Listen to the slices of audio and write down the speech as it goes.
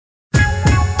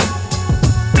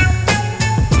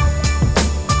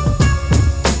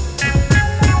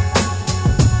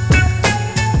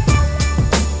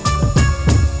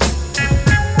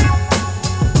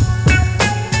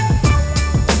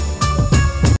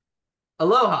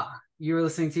Aloha! You're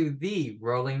listening to the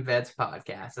Rolling Vets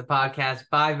Podcast, a podcast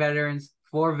by veterans,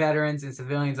 for veterans, and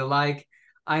civilians alike.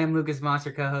 I am Lucas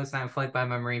Monster, co-host, and I'm flanked by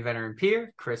my Marine veteran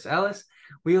peer, Chris Ellis.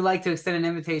 We would like to extend an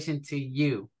invitation to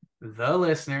you, the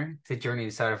listener, to journey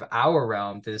inside of our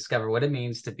realm to discover what it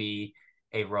means to be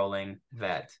a rolling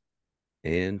vet.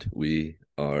 And we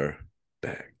are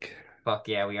back. Fuck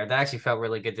yeah, we are. That actually felt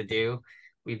really good to do.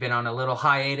 We've been on a little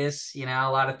hiatus, a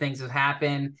lot of things have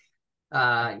happened.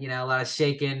 A lot of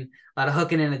shaking, a lot of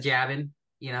hooking and a jabbing,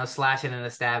 slashing and a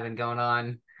stabbing going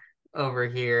on over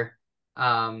here.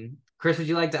 Chris, would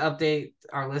you like to update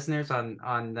our listeners on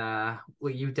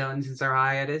what you've done since our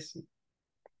hiatus?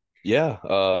 Yeah.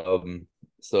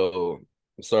 So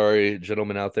I'm sorry,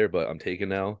 gentlemen out there, but I'm taken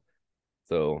now.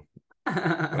 So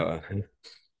uh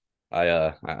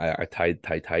I tied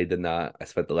the knot. I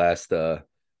spent the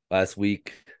last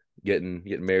week getting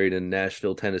married in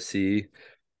Nashville, Tennessee,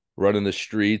 running the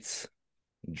streets,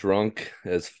 drunk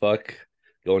as fuck,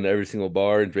 going to every single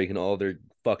bar and drinking all their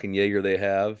fucking Jaeger they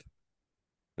have.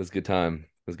 It was a good time. It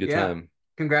was a good Yeah, time.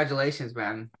 congratulations,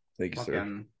 man. Thank you, sir.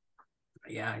 Fucking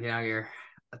yeah, you're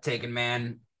a taken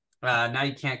man. Now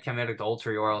you can't commit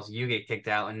adultery, or else you get kicked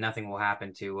out, and nothing will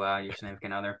happen to your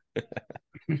significant other.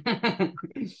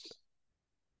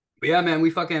 But yeah, man, we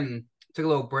fucking took a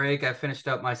little break. I finished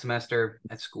up my semester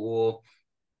at school,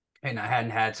 and I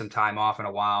hadn't had some time off in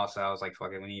a while, so I was like,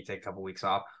 "Fuck it, we need to take a couple weeks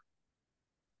off,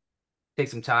 take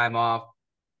some time off,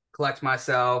 collect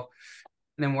myself."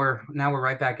 And then we're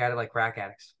right back at it like crack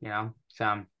addicts.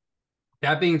 So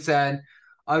that being said,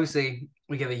 obviously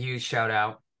we give a huge shout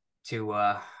out to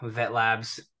Vet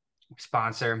Labs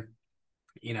sponsor,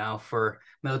 for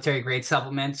military grade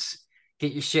supplements.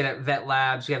 Get your shit at Vet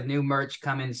Labs. We have new merch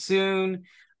coming soon.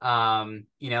 We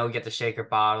get the shaker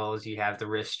bottles, you have the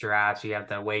wrist straps, you have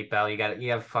the weight belt,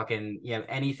 you have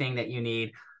anything that you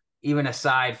need, even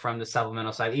aside from the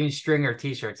supplemental side, even stringer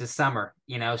t-shirts. It's summer,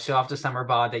 show off the summer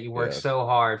bod that you work Yeah. so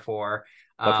hard for.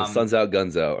 Fucking Um, sun's out,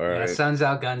 guns out. All yeah, right. sun's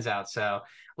out, guns out. So a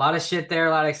lot of shit there,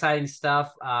 a lot of exciting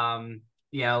stuff.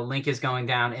 Link is going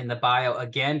down in the bio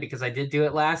again because I did do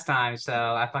it last time, so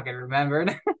I fucking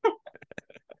remembered.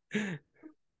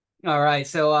 All right,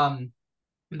 so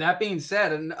that being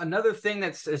said, another thing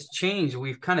has changed,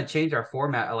 we've kind of changed our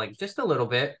format like just a little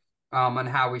bit on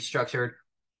how we structured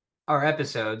our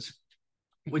episodes,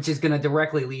 which is going to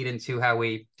directly lead into how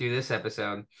we do this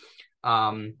episode.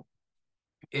 Um,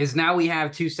 is now we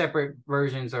have two separate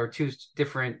versions or two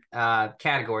different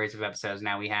categories of episodes.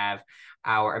 Now we have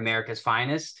our America's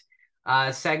Finest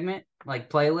segment, like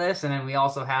playlist, and then we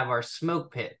also have our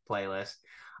Smoke Pit playlist.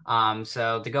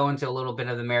 So to go into a little bit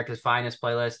of the America's Finest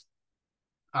playlist,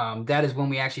 that is when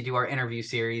we actually do our interview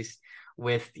series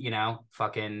with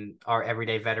fucking our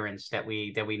everyday veterans that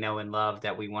we know and love,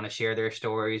 that we want to share their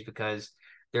stories because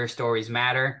their stories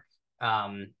matter.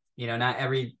 Not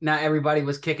everybody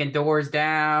was kicking doors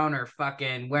down or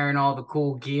fucking wearing all the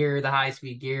cool gear, the high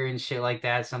speed gear and shit like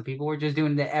that. Some people were just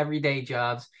doing the everyday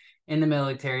jobs in the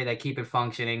military that keep it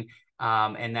functioning.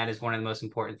 And that is one of the most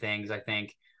important things, I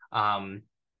think,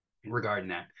 regarding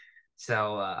that.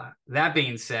 So that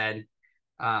being said,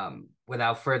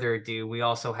 without further ado, we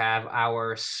also have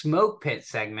our smoke pit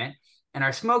segment. And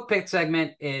our smoke pit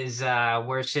segment is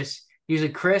where it's just usually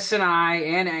Chris and I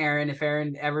and Aaron, if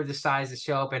Aaron ever decides to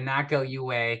show up and not go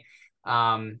UA,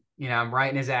 I'm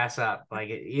writing his ass up. Like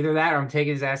either that or I'm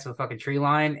taking his ass to a fucking tree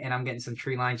line and I'm getting some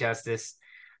tree line justice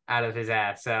out of his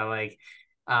ass. So like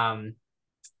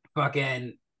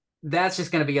fucking that's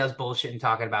just gonna be us bullshitting,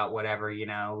 talking about whatever,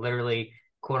 literally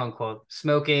quote unquote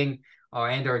smoking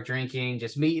or drinking,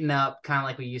 just meeting up, kind of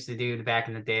like we used to do back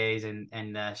in the days and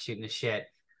shooting the shit.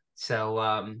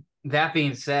 So that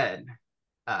being said,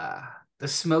 uh, the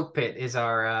smoke pit is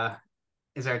our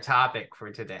topic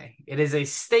for today. It is a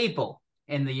staple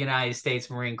in the United States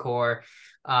Marine Corps,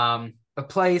 a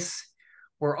place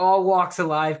where all walks of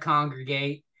life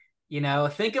congregate.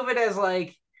 Think of it as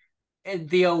like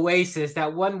the Oasis,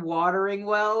 that one watering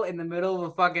well in the middle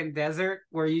of a fucking desert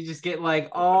where you just get like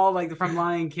all like from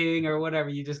Lion King or whatever.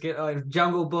 You just get like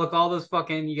Jungle Book, all those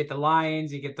fucking, you get the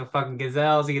lions, you get the fucking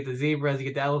gazelles, you get the zebras, you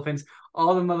get the elephants.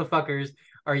 All the motherfuckers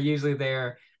are usually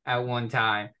there at one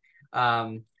time.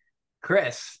 Um,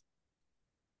 Chris,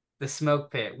 the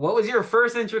smoke pit. What was your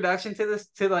first introduction to this,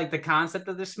 to like the concept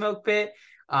of the smoke pit?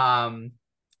 Um,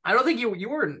 I don't think you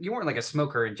weren't like a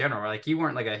smoker in general. Like you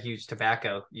weren't like a huge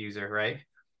tobacco user, right?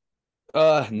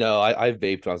 No, I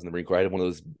vaped when I was in the Marine Corps. I had one of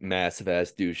those massive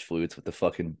ass douche flutes with the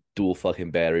fucking dual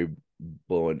fucking battery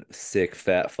blowing sick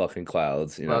fat fucking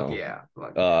clouds, you Fuck know. yeah,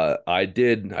 fuck yeah. I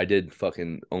did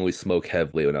fucking only smoke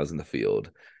heavily when I was in the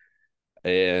field.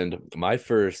 And my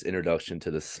first introduction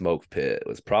to the smoke pit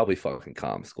was probably fucking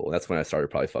comm school. That's when I started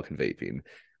probably fucking vaping.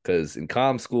 Because in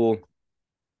comm school,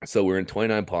 so we're in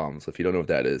 29 Palms. If you don't know what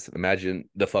that is, imagine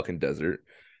the fucking desert.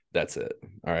 That's it.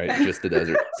 All right, just the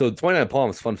desert. So 29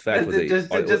 Palms, fun fact, was a Just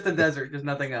the desert, just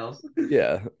nothing else.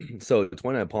 yeah. So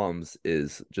 29 Palms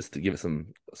is, just to give it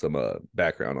some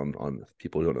background on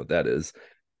people who don't know what that is.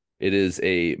 It is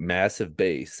a massive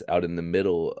base out in the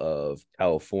middle of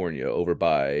California over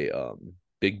by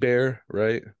Big Bear,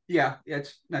 right? Yeah,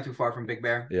 it's not too far from Big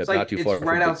Bear. Yeah, It's not like too it's far from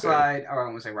right Big Bear. outside. Or I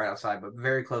don't want to say right outside, but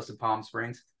very close to Palm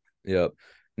Springs. Yep.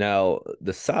 Now,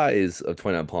 the size of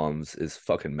 29 Palms is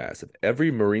fucking massive.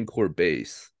 Every Marine Corps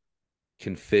base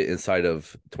can fit inside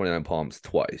of 29 Palms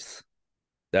twice.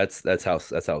 That's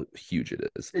how huge it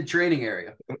is. The training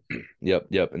area. Yep,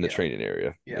 in the Yeah, training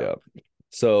area. yeah, Yeah.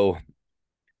 So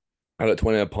out at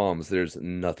 29 Palms, there's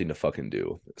nothing to fucking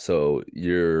do. So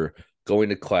you're going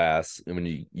to class, and when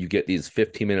you get these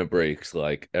 15-minute breaks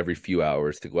like every few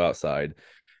hours to go outside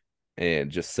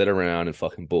and just sit around and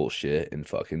fucking bullshit and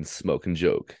fucking smoke and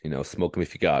joke, smoke them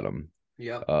if you got them.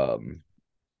 yeah.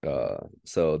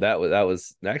 So that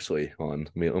was actually, hold on,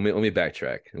 let me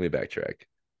backtrack.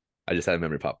 I just had a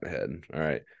memory pop in my head. All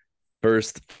right.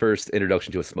 First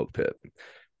introduction to a smoke pit.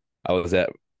 I was at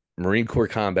Marine Corps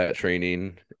combat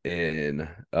training in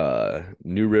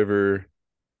New River,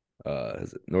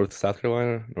 is it South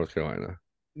Carolina? North Carolina.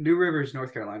 New Rivers,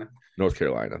 North Carolina. North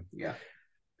Carolina. Yeah.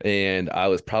 And I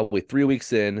was probably 3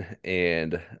 weeks in,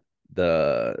 and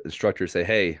the instructor say,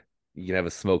 "Hey, you can have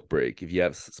a smoke break if you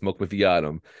have smoke them if you got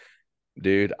them."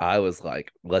 Dude, I was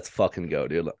like, "Let's fucking go,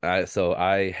 dude." So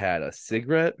I had a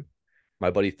cigarette. My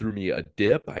buddy threw me a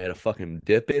dip. I had a fucking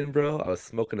dip in, bro. I was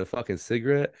smoking a fucking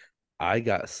cigarette. I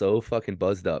got so fucking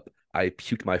buzzed up. I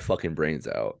puked my fucking brains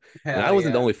out. And I Hell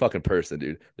wasn't the yeah. only fucking person,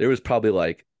 dude. There was probably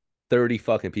like 30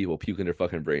 fucking people puking their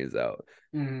fucking brains out,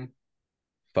 Hmm.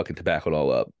 fucking tobaccoed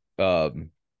all up. But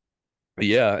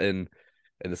yeah, and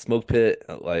the smoke pit,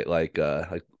 like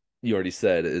you already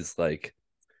said, is like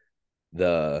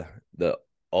the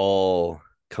all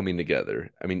coming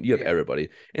together. I mean, you have Yeah. everybody,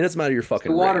 and it's a matter of your It's the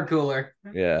fucking water rank. cooler.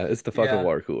 Yeah, it's the fucking Yeah.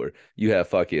 water cooler. You have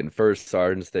fucking first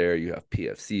sergeants there. You have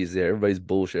PFCs there. Everybody's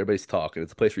bullshit. Everybody's talking.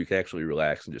 It's a place where you can actually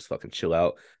relax and just fucking chill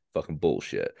out. Fucking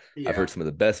bullshit. I've heard Yeah. some of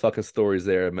the best fucking stories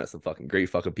there. I've met some fucking great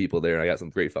fucking people there. And I got some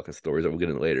great fucking stories that we'll get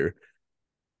into later.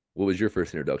 What was your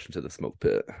first introduction to the smoke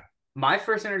pit? My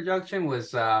first introduction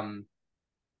was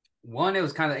one, it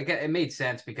was kind of it made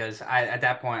sense because I at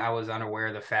that point I was unaware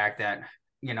of the fact that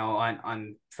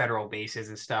on federal bases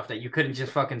and stuff that you couldn't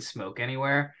just fucking smoke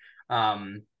anywhere.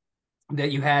 Um,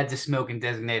 that you had to smoke in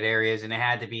designated areas and it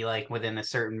had to be like within a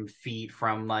certain feet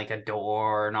from like a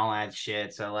door and all that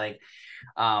shit. So like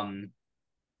um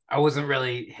I wasn't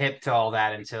really hip to all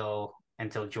that until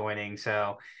joining.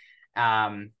 So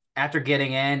after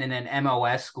getting in and then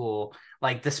MOS school,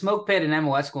 like the smoke pit in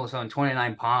MOS school, so in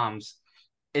 29 Palms,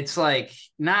 it's like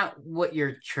not what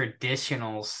your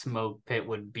traditional smoke pit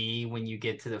would be when you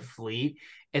get to the fleet.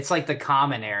 It's like the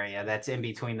common area that's in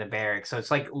between the barracks. So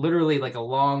it's like literally like a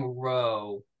long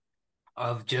row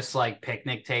of just like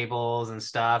picnic tables and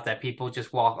stuff that people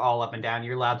just walk all up and down.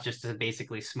 You're allowed just to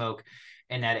basically smoke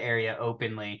in that area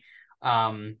openly.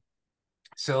 Um,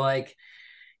 so like,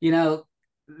 you know,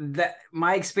 that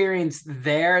my experience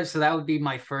there, so that would be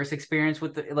my first experience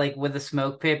with the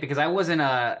smoke pit because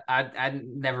I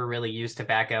never really used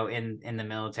tobacco in the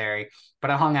military, but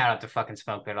I hung out at the fucking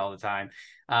smoke pit all the time.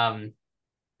 Um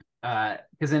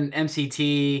because in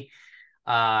MCT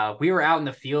we were out in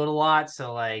the field a lot,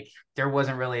 so like there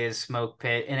wasn't really a smoke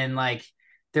pit. And then like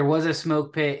there was a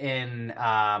smoke pit in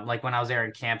like when I was there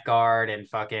in Camp Guard and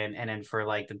fucking and then for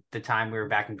like the time we were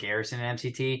back in Garrison in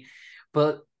MCT.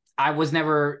 But I was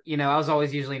never, I was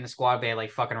always usually in the squad bay, like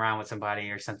fucking around with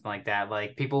somebody or something like that.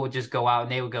 Like people would just go out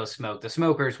and they would go smoke. The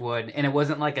smokers would, and it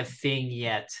wasn't like a thing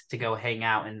yet to go hang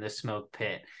out in the smoke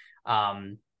pit,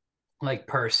 um, like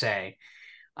per se,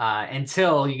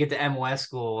 until you get to MOS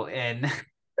school. And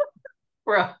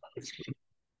bro,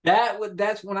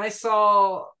 that's when I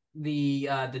saw the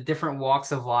different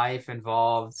walks of life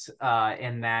involved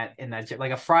in that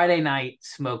like a Friday night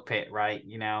smoke pit, right?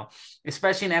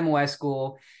 Especially in MOS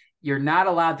school, you're not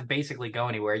allowed to basically go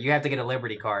anywhere. You have to get a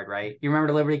Liberty card, right? You remember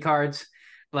the Liberty cards?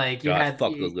 Like you God, had,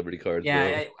 fuck those Liberty cards, bro.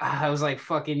 yeah. I was like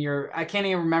fucking I can't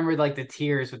even remember like the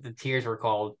tiers, what the tiers were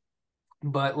called,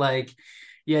 but like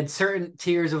you had certain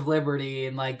tiers of Liberty,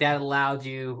 and like that allowed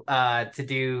you to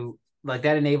do like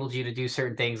that enabled you to do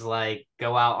certain things like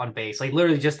go out on base, like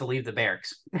literally just to leave the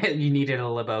barracks. You needed a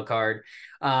libo card.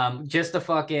 Just to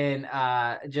fucking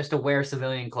just to wear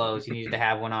civilian clothes, you needed to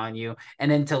have one on you. And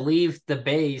then to leave the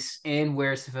base and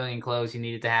wear civilian clothes, you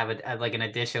needed to have like an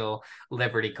additional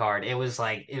Liberty card. It was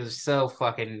like it was so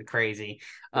fucking crazy.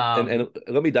 And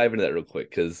let me dive into that real quick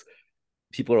because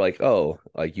people are like, oh,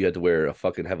 like you had to wear a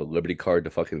fucking have a Liberty card to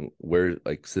fucking wear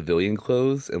like civilian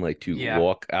clothes and like to Yeah.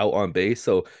 walk out on base.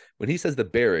 So when he says the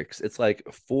barracks, it's like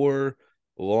four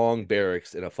long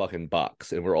barracks in a fucking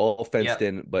box, and we're all fenced Yep.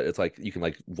 in, but it's like you can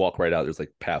like walk right out. There's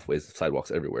like pathways,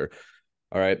 sidewalks everywhere.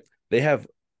 All right. They have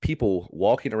people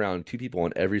walking around, two people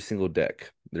on every single deck.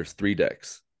 There's three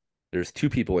decks. There's two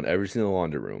people in every single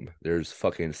laundry room. There's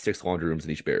fucking six laundry rooms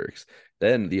in each barracks.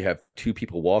 Then you have two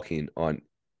people walking on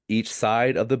each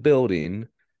side of the building,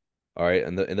 all right,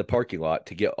 in the parking lot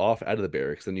to get off out of the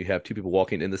barracks. Then you have two people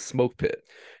walking in the smoke pit.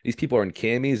 These people are in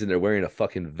camis and they're wearing a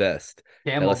fucking vest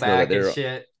that lets you know that Camelback and they're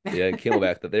shit. yeah,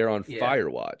 camelback that they're on Yeah. fire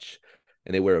watch,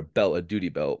 and they wear a belt, a duty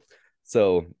belt.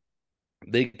 So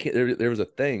there was a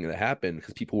thing that happened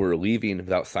because people were leaving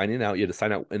without signing out. You had to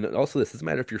sign out, and also this doesn't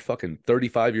matter if you're fucking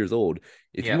 35 years old.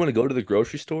 If you Yep. want to go to the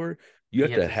grocery store, you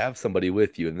have You have to to. have somebody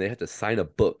with you, and they have to sign a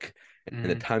book. And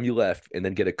the Mhm. time you left, and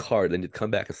then get a card, then you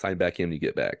come back and sign back in when you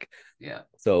get back. Yeah.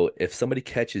 So if somebody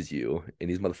catches you, and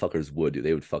these motherfuckers would do,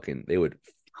 they would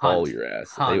haul Hunt. your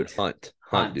ass. They would Hunt. hunt,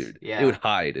 Hunt. dude. They would Yeah.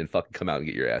 hide and fucking come out and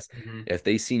get your ass. Mhm. If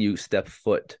they seen you step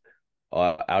foot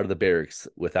out of the barracks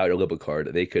without your libo card,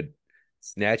 they could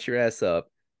snatch your ass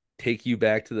up, take you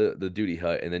back to the duty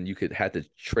hut, and then you could have to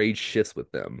trade shifts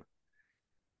with them.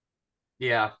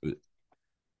 Yeah.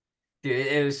 Dude,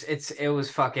 it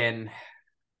was fucking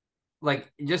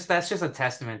like just that's just a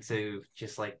testament to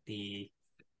just like the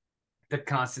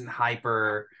constant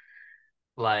hyper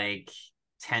like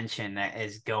tension that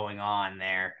is going on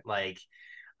there like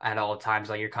at all times,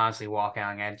 like you're constantly walking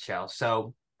on eggshells.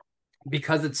 So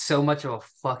because it's so much of a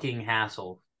fucking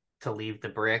hassle to leave the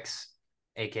bricks,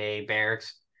 aka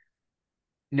barracks,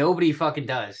 nobody fucking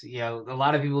does. You know, a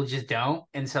lot of people just don't,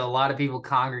 and so a lot of people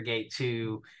congregate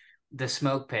to the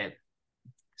smoke pit.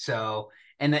 So,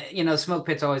 and the, you know, smoke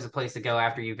pit's always a place to go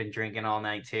after you've been drinking all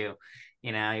night too,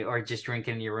 you know, or just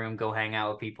drinking in your room, go hang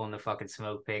out with people in the fucking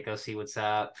smoke pit, go see what's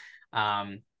up.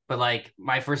 But like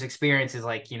my first experience is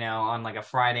like, you know, on like a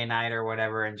Friday night or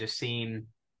whatever, and just seeing,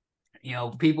 you know,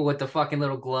 people with the fucking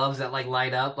little gloves that like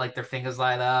light up, like their fingers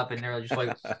light up, and they're just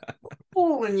like,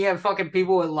 oh, and you have fucking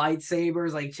people with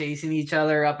lightsabers like chasing each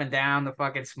other up and down the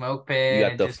fucking smoke You pit,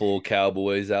 got and the just full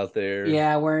cowboys out there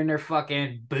yeah, wearing their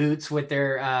fucking boots with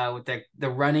the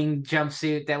running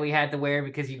jumpsuit that we had to wear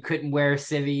because you couldn't wear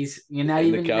civvies. You're not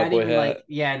in the even not cowboy even like hat.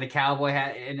 yeah, and the cowboy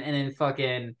hat and then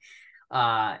fucking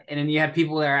and then you have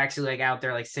people that are actually like out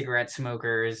there like cigarette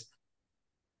smokers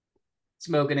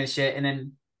smoking and shit. And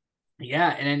then yeah,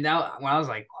 and then that when I was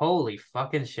like, holy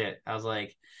fucking shit. I was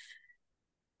like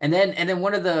and then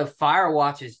one of the fire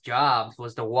watch's jobs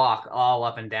was to walk all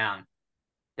up and down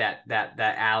that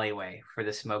alleyway for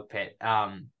the smoke pit.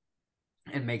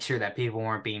 And make sure that people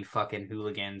weren't being fucking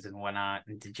hooligans and whatnot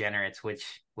and degenerates,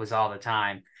 which was all the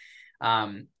time.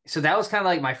 So that was kind of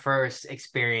like my first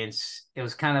experience. It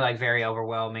was kind of like very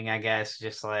overwhelming, I guess,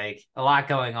 just like a lot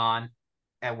going on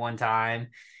at one time.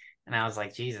 And I was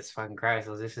like, Jesus fucking Christ,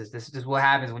 this is what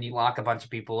happens when you lock a bunch of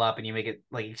people up and you make it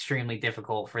like extremely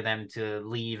difficult for them to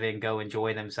leave and go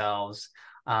enjoy themselves.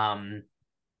 Um,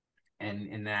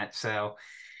 and that so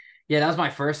yeah, that was my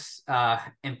first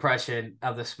impression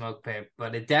of the smoke pit,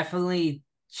 but it definitely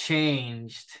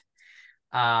changed.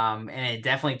 And it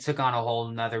definitely took on a whole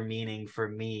nother meaning for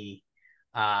me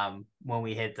when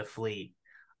we hit the fleet.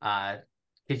 Uh,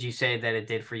 could you say that it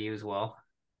did for you as well?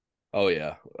 Oh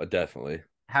yeah, definitely.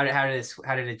 How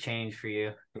did it change for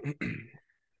you?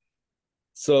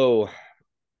 So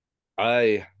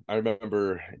I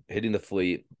remember hitting the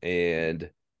fleet, and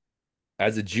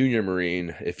as a junior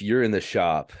Marine, if you're in the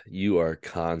shop, you are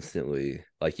constantly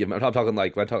like I'm not talking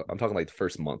like I'm talking like the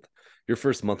first month. Your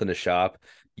first month in the shop,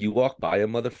 you walk by a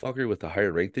motherfucker with a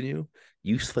higher rank than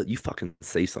you fucking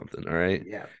say something, all right?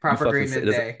 Yeah, You proper fucking green say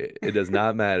midday. it does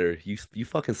not matter. You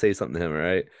fucking say something to him, all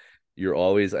right? You're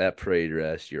always at parade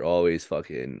rest. You're always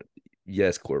fucking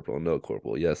yes, corporal, no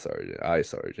corporal, yes, sergeant, I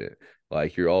sergeant.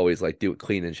 Like you're always like doing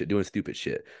cleaning shit, doing stupid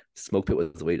shit. Smoke pit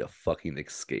was a way to fucking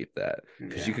escape that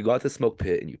because you Yeah. could go out to the smoke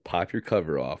pit and you pop your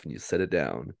cover off and you set it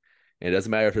down. And it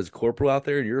doesn't matter if there's a corporal out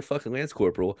there and you're a fucking lance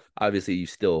corporal. Obviously, you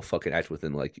still fucking act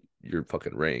within like your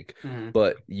fucking rank, Hmm.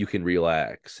 but you can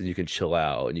relax and you can chill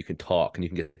out and you can talk and you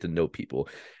can get to know people.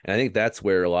 And I think that's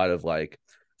where a lot of like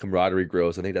camaraderie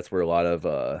grows. I think that's where a lot of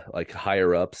like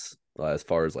higher ups as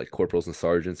far as like corporals and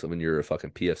sergeants. So when you're a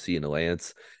fucking PFC in the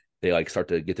Lance, they like start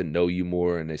to get to know you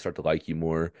more and they start to like you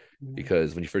more Mhm.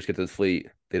 because when you first get to the fleet,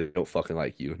 they don't fucking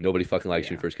like you. Nobody fucking likes you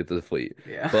when Yeah. you first get to the fleet.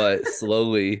 Yeah. But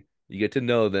slowly you get to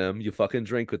know them, you fucking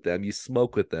drink with them, you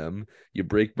smoke with them, you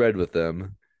break bread with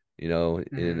them, Hmm.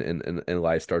 and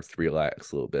life starts to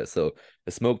relax a little bit. So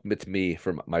the smoke to me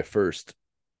for my first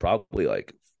probably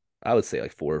like I would say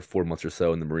like four months or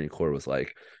so in the Marine Corps was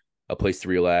like a place to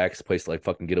relax, a place to like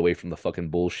fucking get away from the fucking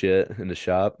bullshit in the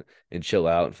shop and chill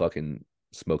out and fucking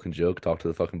smoke and joke, talk to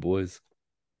the fucking boys.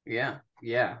 Yeah.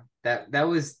 Yeah. That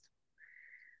was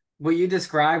what you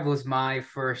described was my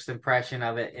first impression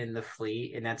of it in the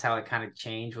fleet, and that's how it kind of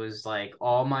changed. Was like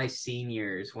all my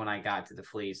seniors when I got to the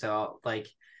fleet. So like,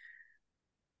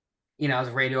 I was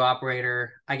a radio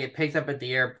operator. I get picked up at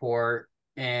the airport,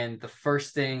 and the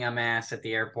first thing I'm asked at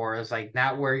the airport is like,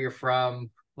 not where you're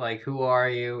from, like who are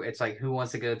you? It's like who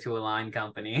wants to go to a line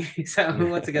company? So who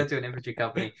wants to go to an infantry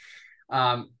company?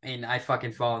 And I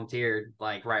fucking volunteered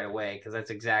like right away because that's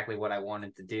exactly what I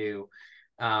wanted to do.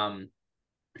 Um,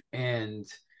 and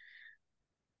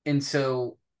and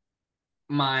so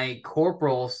my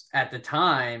corporals at the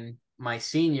time, my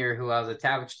senior who I was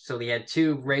attached, so they had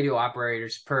two radio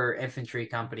operators per infantry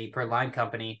company, per line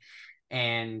company,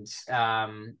 and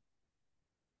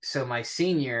so my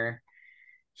senior,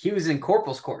 he was in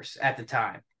corporal's course at the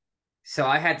time, so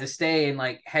I had to stay in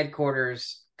like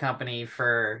headquarters company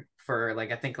for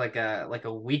like I think like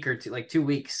a week or two, like 2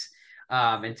 weeks.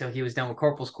 Until he was done with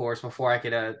corporal's course before I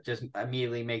could just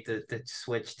immediately make the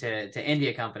switch to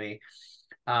India company.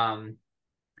 Um,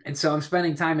 and so I'm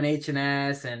spending time in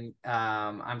H&S and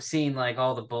I'm seeing like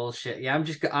all the bullshit. Yeah,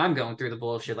 I'm going through the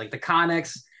bullshit, like the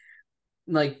Connex,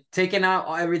 like taking out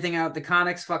everything out the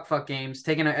Connex fuck games,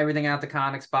 taking out everything out the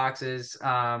Connex boxes,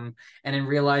 and then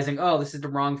realizing, oh, this is the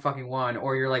wrong fucking one,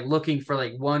 or you're like looking for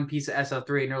like one piece of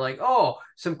SL3, and you're like, oh,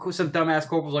 some dumbass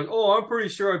corporal's like, oh, I'm pretty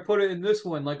sure I put it in this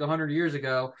one like 100 years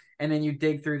ago, and then you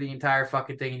dig through the entire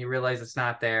fucking thing and you realize it's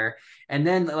not there, and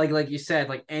then like you said,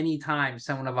 like anytime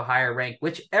someone of a higher rank,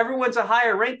 which everyone's a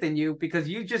higher rank than you because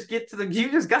you just got to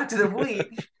the fleet.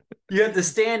 You have to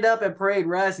stand up at parade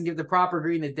rest and give the proper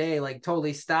green a day, like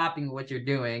totally stopping what you're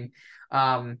doing.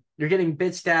 You're getting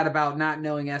bitched at about not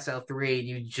knowing SL3, and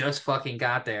you just fucking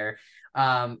got there.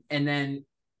 And then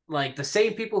like the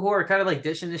same people who are kind of like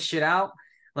dishing this shit out,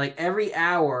 like every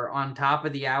hour on top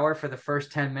of the hour for the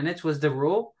first 10 minutes was the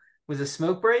rule, was a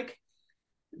smoke break.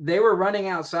 They were running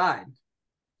outside.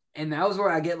 And that was where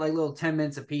I get like little 10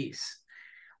 minutes apiece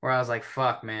where I was like,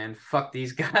 fuck, man, fuck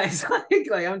these guys.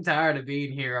 like I'm tired of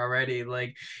being here already.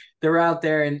 Like they're out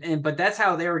there but that's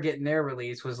how they were getting their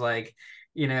release was like,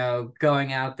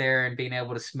 going out there and being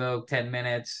able to smoke 10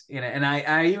 minutes, and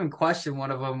I even questioned one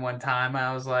of them one time.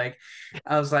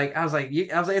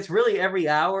 It's really every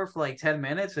hour for like 10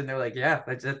 minutes. And they're like, yeah,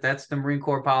 that's the Marine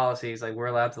Corps policies. Like we're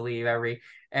allowed to leave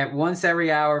at once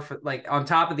every hour for like on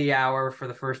top of the hour for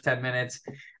the first 10 minutes.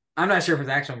 I'm not sure if it's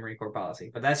actual Marine Corps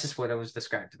policy, but that's just what it was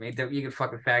described to me. You can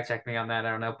fucking fact check me on that.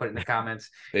 I don't know. Put it in the comments.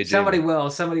 Hey Somebody Jamie, will.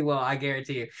 Somebody will. I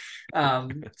guarantee you.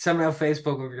 Somebody on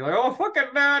Facebook will be like, "Oh, fucking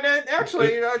uh,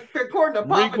 actually, according to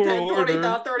Marine Papa Corps 1020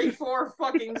 order. 34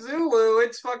 fucking Zulu,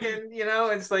 it's fucking,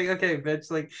 it's like, okay,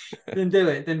 bitch, like, then do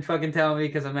it. Then fucking tell me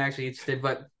because I'm actually interested."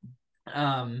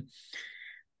 Um,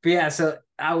 but yeah, so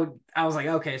I was like,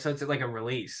 okay, so it's like a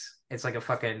release. It's like a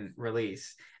fucking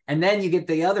release. And then you get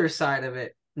the other side of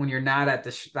it when you're not at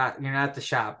the you're not at the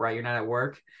shop, right? You're not at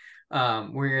work.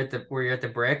 Where you're at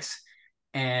the bricks,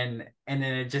 and then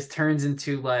it just turns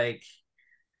into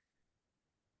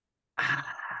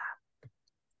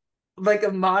like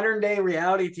a modern day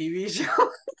reality TV show.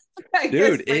 I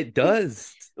guess Dude, it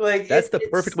does. like That's the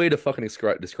perfect it's way to fucking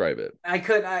describe it.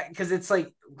 because it's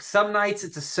like some nights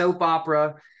it's a soap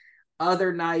opera.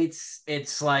 Other nights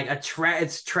it's like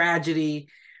it's tragedy.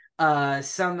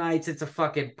 Some nights it's a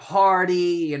fucking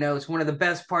party. It's one of the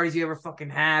best parties you ever fucking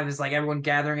have. Is like everyone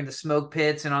gathering in the smoke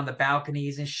pits and on the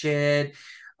balconies and shit.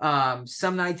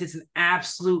 Some nights it's an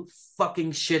absolute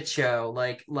fucking shit show.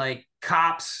 Like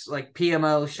cops, like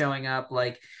PMO showing up,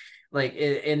 and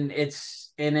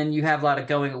then you have a lot of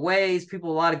going aways.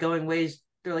 People, a lot of going aways.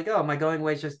 They're like, oh, my going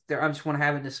aways I just want to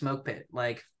have it in the smoke pit.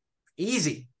 Like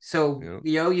easy. So,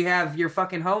 You know? you have your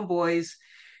fucking homeboys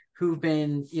who've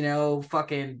been,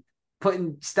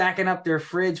 fucking stacking up their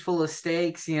fridge full of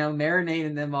steaks,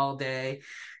 marinating them all day.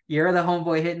 You're the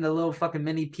homeboy hitting the little fucking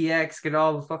mini PX, get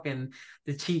all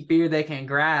the cheap beer they can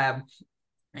grab.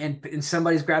 And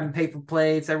somebody's grabbing paper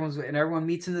plates, everyone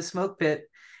meets in the smoke pit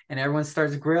and everyone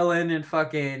starts grilling and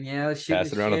fucking, shooting the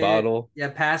Passing around a shit. bottle. Yeah,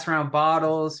 pass around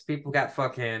bottles. People got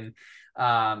fucking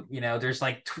there's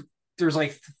like there's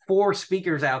like four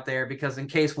speakers out there because in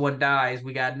case one dies,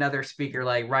 we got another speaker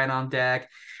like right on deck.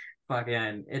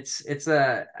 Fucking, it's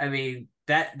a. I mean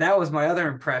that was my other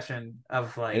impression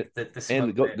of and like the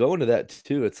and smoke pit. going to that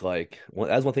too, it's like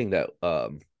that's one thing that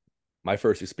my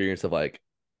first experience of like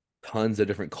tons of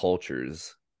different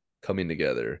cultures coming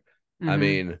together. I Mm-hmm.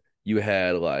 mean, you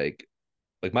had like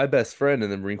my best friend in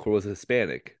the Marine Corps was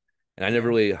Hispanic, and I never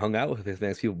Yeah, really hung out with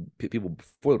Hispanic people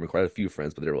before the Marine Corps. I had a few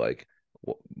friends, but they were like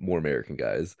more American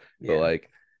guys. But yeah, like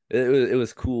it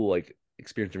was cool, like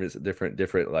experiencing different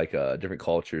like different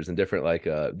cultures and different like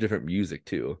different music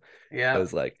too. yeah.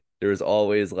 Because like there was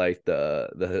always like the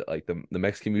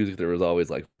Mexican music. There was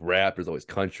always like rap. There's always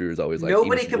country. There's always like even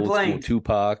Nobody some old school complained.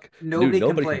 Tupac. Dude, Nobody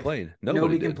nobody complained. complained. Nobody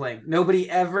Nobody did. complained. Nobody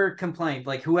ever complained.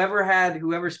 Like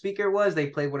whoever speaker was, they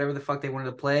played whatever the fuck they wanted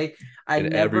to play. I And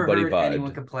never everybody heard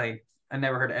anyone vibed. complain. I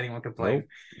never heard anyone complain.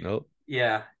 Nope. Nope.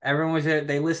 Yeah, everyone was there.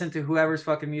 They listened to whoever's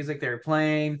fucking music they were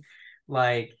playing.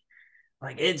 Like,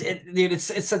 dude,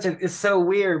 it's such a, it's so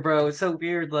weird, bro. It's so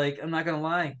weird. Like, I'm not gonna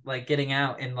lie. Like, getting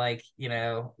out and like,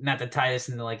 not to tie this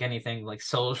into like anything like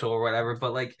social or whatever,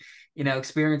 but like,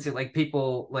 experiencing like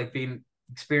people like being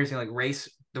experiencing like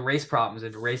the race problems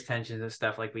and race tensions and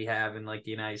stuff like we have in like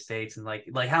the United States and like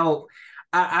how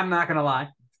I'm not gonna lie,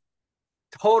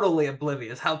 totally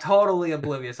oblivious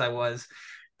I was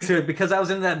to because I was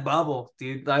in that bubble,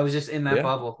 dude. I was just in that Yeah.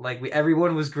 bubble. Like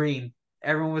everyone was green.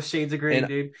 Everyone was shades of green, And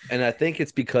dude. and I think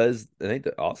it's because I think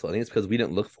it's because we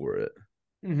didn't look for it.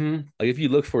 Mm-hmm. Like if you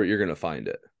look for it, you're gonna find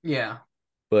it. Yeah.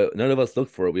 But none of us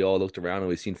looked for it. We all looked around and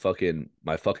we seen fucking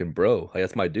my fucking bro. Like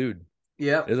that's my dude. It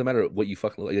Yep. doesn't matter what you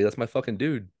fucking look like. That's my fucking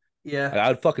dude. Yeah. Like,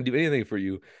 I'd fucking do anything for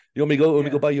you. You want me to go? Want me to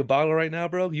go Yeah. buy you a bottle right now,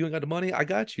 bro? You ain't got the money? I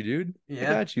got you, dude. I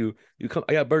Yeah. got you. You come.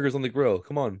 I got burgers on the grill.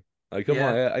 Come on. Like, come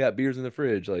on. Yeah. I got beers in the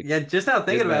fridge. Like, Yeah. Just now it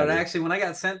thinking didn't about it, matter. actually, when I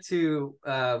got sent to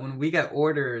when we got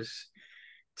orders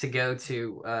to go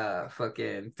to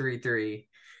fucking 3-3,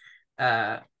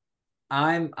 uh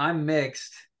I'm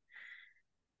mixed.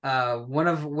 One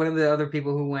of the other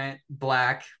people who went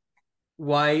black,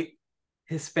 white,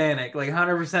 Hispanic, like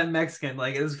 100% Mexican.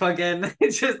 Like it's fucking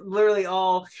it's just literally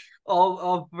all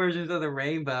versions of the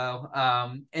rainbow.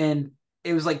 And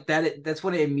it was like that's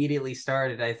when it immediately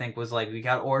started, I think, was like we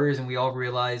got orders and we all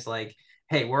realized like,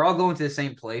 hey, we're all going to the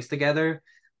same place together.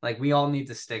 Like we all need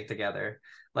to stick together.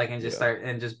 Like and just Yeah. start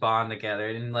and just bond together.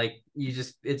 And like you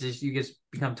just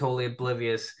become totally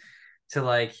oblivious to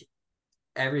like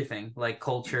everything, like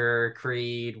culture,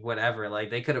 creed, whatever. Like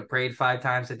they could have prayed 5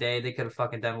 times a day. They could have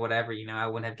fucking done whatever. I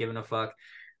wouldn't have given a fuck,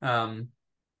 um,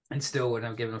 and still wouldn't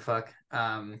have given a fuck.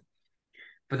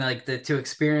 But like to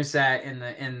experience that in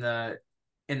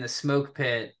the smoke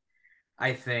pit,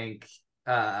 I think,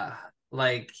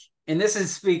 like, and this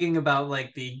is speaking about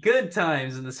like the good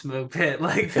times in the smoke pit,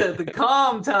 like the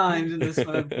calm times in the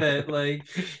smoke pit, like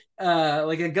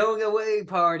a going away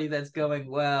party that's going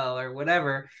well or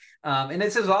whatever. And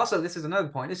this is another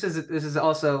point. This is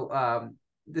also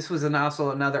this was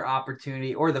also another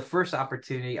opportunity or the first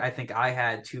opportunity I think I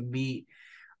had to meet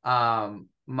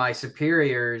my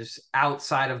superiors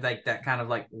outside of like that kind of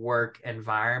like work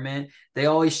environment. They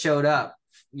always showed up.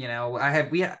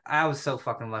 I was so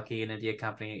fucking lucky in India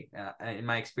company in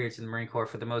my experience in the Marine Corps.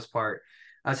 For the most part,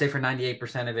 I'd say for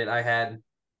 98% of it I had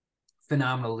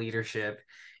phenomenal leadership,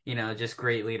 just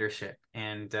great leadership.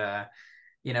 And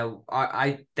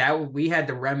I that we had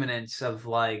the remnants of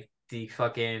like the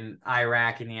fucking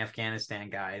Iraq and the Afghanistan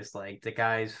guys, like the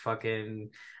guys fucking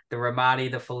the Ramadi,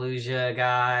 the Fallujah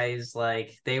guys,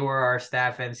 like they were our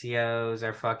staff NCOs,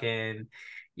 our fucking,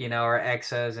 our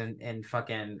XOs and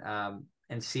fucking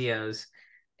and COs.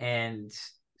 And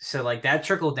so like that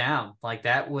trickled down. Like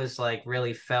that was like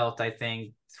really felt, I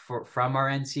think, from our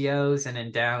NCOs and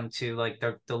then down to like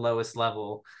the lowest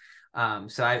level.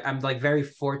 So I'm like very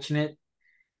fortunate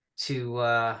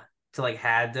to like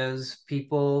had those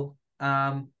people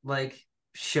like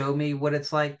show me what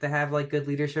it's like to have like good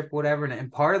leadership, whatever.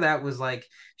 And part of that was like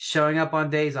showing up on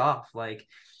days off, like,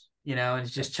 and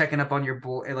just checking up on your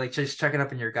boy, like just checking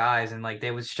up on your guys, and like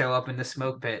they would show up in the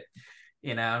smoke pit,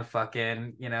 and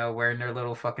fucking, wearing their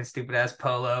little fucking stupid ass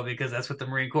polo because that's what the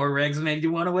Marine Corps regs made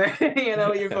you want to wear,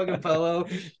 your fucking polo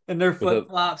and their With flip a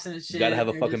flops and You gotta shit. have And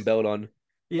a they're fucking just belt on.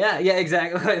 yeah, yeah,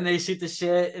 exactly. And they shoot the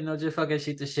shit and they'll just fucking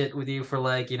shoot the shit with you for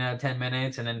like, 10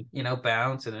 minutes and then,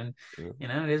 bounce and then,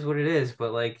 Yeah. it is what it is.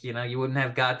 But like, you wouldn't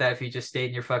have got that if you just stayed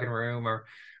in your fucking room or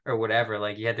whatever.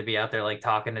 Like you had to be out there like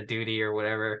talking to duty or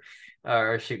whatever,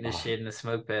 or shooting the Oh, shit in the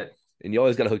smoke pit. and you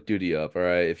always gotta hook duty up. All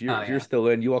right. Oh If you're yeah. still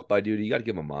in, you walk by duty, you gotta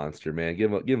give him a monster, man.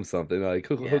 Give him something. Like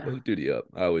hook Yeah. duty up.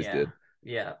 I always Yeah. did.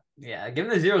 Yeah, yeah. Give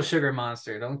them the zero sugar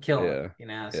monster. Don't kill them. Yeah, You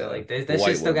know. So yeah, like the that shit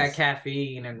white still got ones.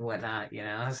 caffeine and whatnot. You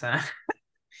know. So,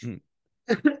 Hmm.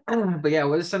 but yeah,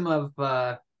 what are some of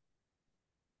the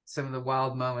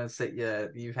wild moments that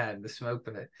you've had in the smoke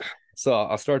pit? So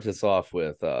I'll start this off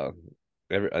with I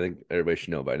think everybody should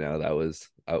know by now that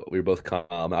we were both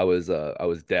calm. I was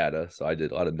data, so I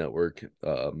did a lot of network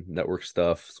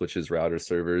stuff, switches, routers,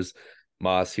 servers.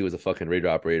 Moss, he was a fucking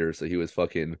radar operator, so he was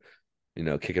fucking,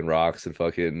 kicking rocks and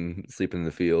fucking sleeping in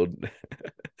the field.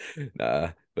 Nah,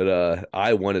 but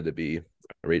I wanted to be a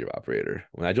radar operator.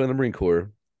 When I joined the Marine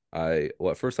Corps, at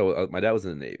first my dad was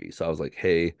in the Navy, so I was like,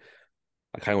 hey,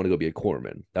 I kind of want to go be a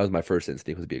corpsman. That was my first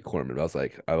instinct, was to be a corpsman. But I was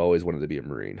like, I've always wanted to be a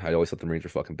Marine. I always thought the Marines were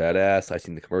fucking badass. I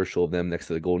seen the commercial of them next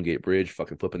to the Golden Gate Bridge,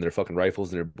 fucking flipping their fucking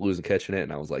rifles and their blues and catching it,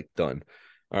 and I was like, done.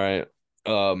 All right.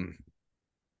 Um,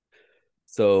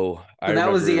 so I So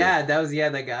that was the remember ad. That was the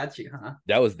ad that got you, huh?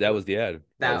 that was the ad. That was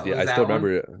That the was I still that one.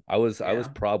 remember it.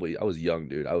 Yeah. I was young,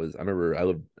 dude. I remember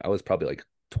I was probably like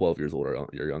 12 years old or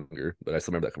younger, but I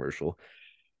still remember that commercial.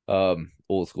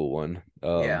 Old school one.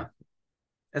 Yeah.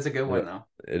 That's a good Yeah, one though.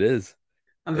 it is.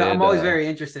 I'm And always very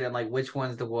interested in like which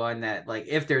one's the one that like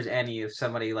if there's any if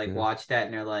somebody like yeah. watched that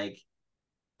and they're like,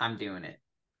 I'm doing it.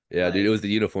 Yeah, dude, it Like, was the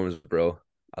uniforms, bro.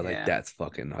 I was like, yeah. that's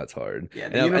hard. Yeah,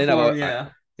 the And uniform, yeah,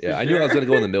 for yeah, I knew I was sure.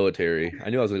 gonna go in the military. I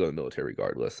knew I was gonna go in the military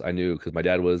regardless. I knew because my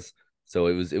dad was. So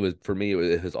it was for me.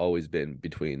 It has always been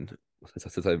between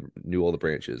since I knew all the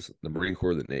branches, the Marine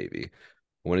Corps, the Navy.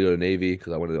 I want to go to Navy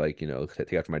because I want to like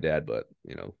take after my dad, but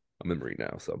I'm a Marine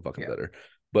now, so I'm fucking Yeah. better.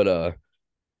 But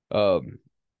um,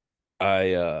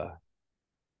 I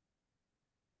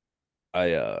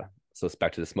I so it's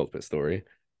back to the smoke pit story.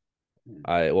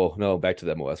 Well, no, back to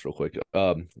the MOS real quick.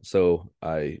 So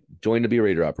I joined to be a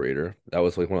radar operator. That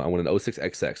was like when I went an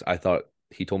 06XX. I thought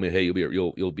he told me, "Hey, you'll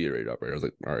be a radar operator." I was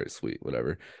like, "All right, sweet,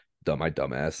 whatever." My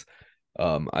dumbass.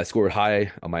 I scored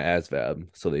high on my ASVAB,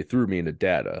 so they threw me into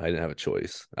data. I didn't have a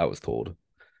choice. I was told.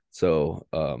 So,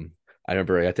 I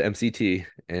remember I got to MCT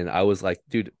and I was like,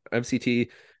 dude, MCT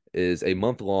is a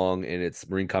month long and it's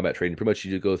Marine combat training. Pretty much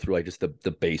you go through like just the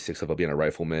basics of being a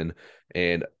rifleman.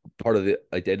 And part of the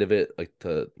like the end of it, like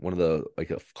one of the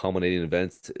like culminating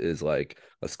events is like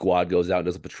a squad goes out and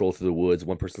does a patrol through the woods.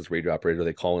 One person's radar operator,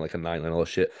 they call in like a 9 all this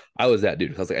shit. I was that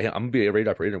dude. I was like, hey, I'm gonna be a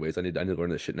radar operator anyways. I need to learn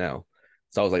this shit now.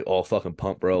 So I was like all fucking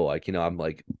pumped, bro. Like, I'm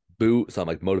like boot, so I'm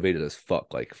like motivated as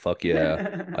fuck. Like, fuck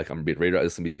yeah. Like I'm gonna be radar.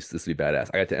 This will be badass.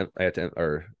 I got to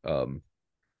or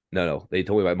no, they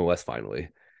told me about MOS finally.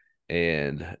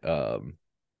 And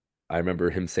I remember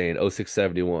him saying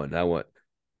 0671. And I went,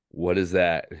 what is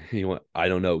that? He went, I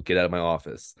don't know. Get out of my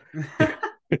office. I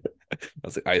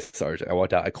was like, I Sergeant. I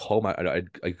walked out. I called I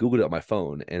Googled it on my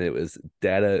phone and it was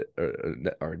data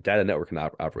or data network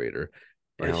operator.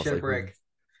 And Right, shit brick.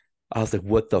 I was like,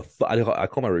 what the fuck? I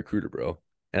call my recruiter, bro.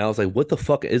 And I was like, what the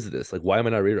fuck is this? Like, why am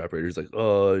I not a radar operator? He's like,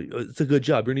 it's a good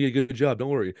job. You're gonna get a good job. Don't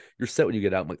worry. You're set when you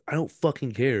get out. I'm like, I don't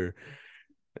fucking care.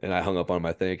 And I hung up on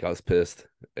my thing. I was pissed.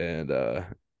 And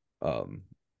um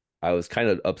I was kind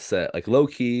of upset. Like low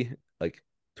key, like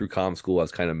through comm school, I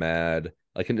was kind of mad.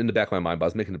 Like in the back of my mind, but I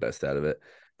was making the best out of it.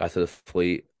 Got to the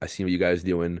fleet. I seen what you guys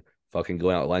doing, fucking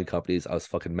going out with line companies. I was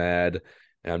fucking mad.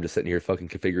 And I'm just sitting here fucking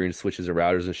configuring switches and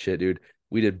routers and shit, dude.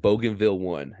 We did Bougainville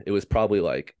 1. It was probably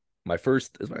like it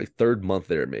was my third month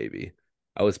there, maybe.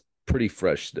 I was pretty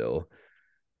fresh still.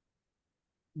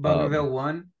 Bougainville Um,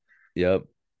 one. yep.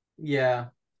 Yeah.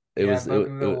 It Yeah, was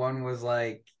Bougainville one was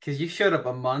like because you showed up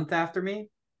a month after me.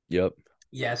 yep.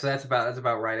 Yeah, so that's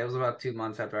about right. It was about 2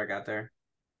 months after I got there.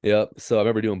 Yep. So I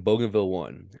remember doing Bougainville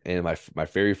 1 and my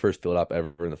very first field op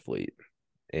ever in the fleet.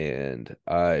 And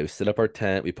I set up our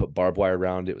tent. We put barbed wire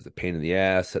around it. It was a pain in the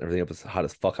ass. Setting everything up. It's hot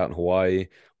as fuck out in Hawaii.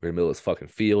 We're in the middle of this fucking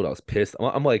field. I was pissed.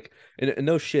 I'm like, and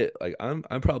no shit. Like I'm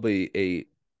probably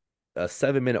a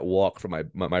 7 minute walk from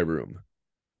my room,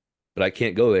 but I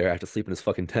can't go there. I have to sleep in this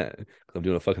fucking tent because I'm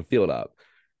doing a fucking field op.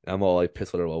 And I'm all like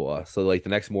pissed, whatever, blah, blah, blah. So like the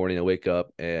next morning, I wake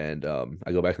up and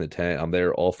I go back in the tent. I'm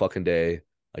there all fucking day,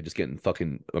 like just getting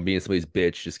fucking. I'm being somebody's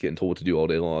bitch, just getting told what to do all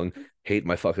day long. Hate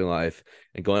my fucking life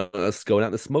and going out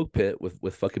in the smoke pit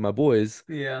with fucking my boys.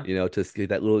 Yeah. To get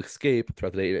that little escape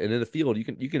throughout the day. And in the field, you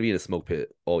can be in a smoke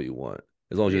pit all you want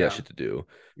as long as you got Yeah. shit to do.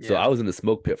 So I Yeah. was in the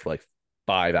smoke pit for like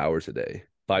 5 hours a day,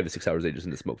 5 to 6 hours a day, just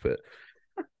in the smoke pit.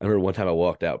 I remember one time I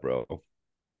walked out, bro,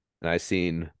 and I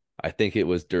think it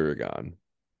was Durgan,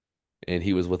 and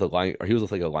he was with a line, or he was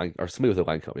with like a line, or somebody with a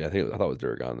line company. I thought it was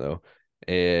Durgan though,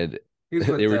 and they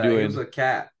were He was doing, with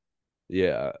Cat.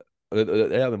 yeah, it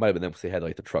might have been them because they had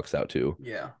like the trucks out too.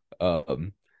 Yeah.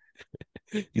 Um,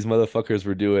 these motherfuckers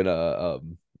were doing uh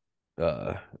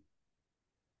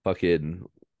fucking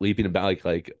leaping about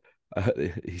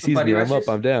he sees Buddy me, I'm up, rushes.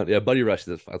 I'm down. Yeah, buddy rushes.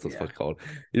 That's what it's Yeah. fucking called.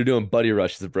 You're doing buddy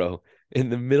rushes, bro, in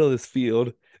the middle of this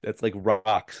field that's like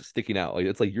rocks sticking out. Like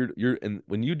it's like you're and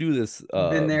when you do this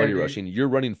Been there, buddy dude. rushing, you're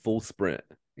running full sprint.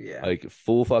 Yeah. Like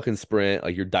full fucking sprint,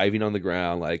 like you're diving on the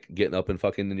ground, like getting up and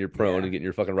fucking in your prone and Yeah. getting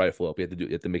your fucking rifle up. You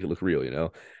have to make it look real, you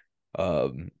know.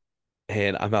 Um,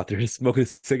 and I'm out there just smoking a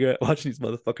cigarette, watching these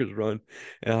motherfuckers run.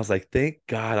 And I was like, thank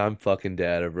God I'm fucking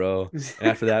data, bro. And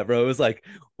after that, bro, it was like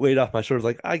weight off my shoulders.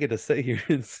 Like, I get to sit here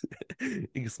and you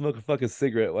can smoke a fucking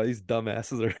cigarette while these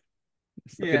dumbasses are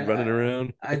fucking running Yeah,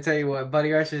 around. I tell you what,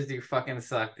 buddy rushes do fucking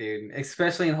suck, dude.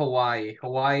 Especially in Hawaii.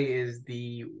 Hawaii is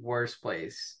the worst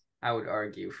place, I would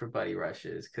argue, for buddy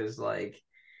rushes, because like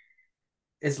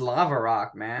it's lava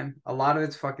rock, man. A lot of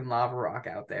it's fucking lava rock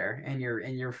out there, and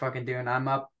you're fucking doing I'm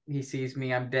up, he sees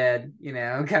me, I'm dead,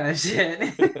 kind of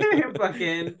shit.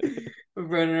 Fucking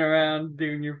running around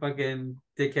doing your fucking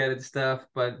dickheaded stuff,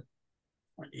 but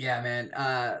yeah, man.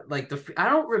 Like I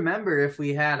don't remember if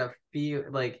we had a few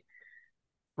like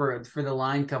for the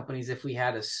line companies if we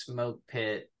had a smoke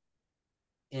pit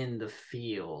in the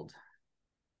field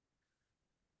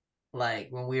like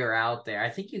when we were out there. I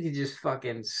think you could just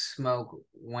fucking smoke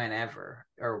whenever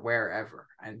or wherever.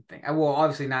 I think well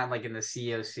obviously not like in the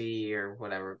COC or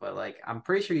whatever, but like I'm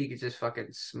pretty sure you could just fucking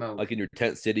smoke. Like in your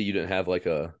tent city, you didn't have like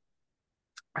I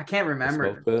can't a smoke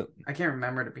remember. pit. I can't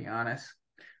remember to be honest.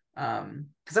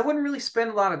 Because I wouldn't really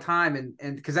spend a lot of time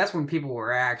and because that's when people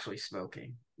were actually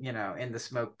smoking, in the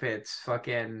smoke pits,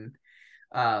 fucking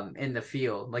in the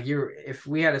field. Like if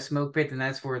we had a smoke pit, then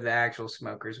that's where the actual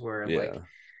smokers were. Like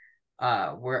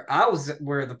Yeah.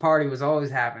 where the party was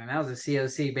always happening. That was a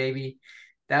COC, baby.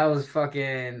 That was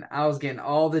fucking I was getting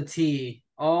all the tea,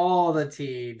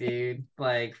 dude.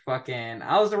 Like fucking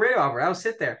I was the radio operator. I would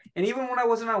sit there. And even when I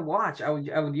wasn't on watch, I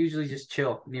would usually just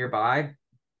chill nearby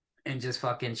and just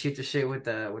fucking shoot the shit with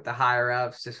the higher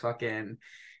ups, just fucking,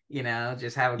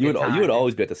 just have a good You would time, dude.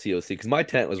 always be at the COC because my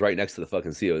tent was right next to the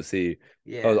fucking COC. I was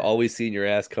Yeah, always seeing your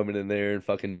ass coming in there and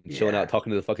fucking chilling out, yeah,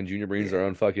 talking to the fucking junior Marines yeah,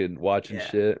 around fucking watching yeah,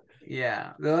 shit.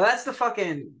 yeah. Well, that's the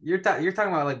fucking you're talking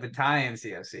about like battalion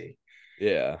COC.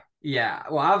 Yeah. Yeah,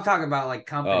 well, I'm talking about like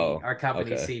Oh, our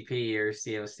company okay. CP or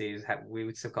COCs. We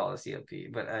would still call it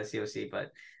COP, but COC,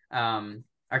 but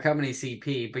our company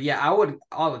CP. But yeah, I would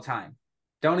all the time.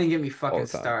 Don't even get me All fucking the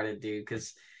time. started, dude.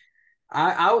 Because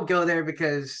I would go there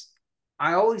because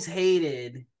I always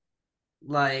hated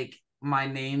like my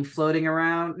name floating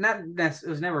around. Not that's it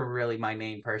was never really my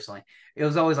name personally. It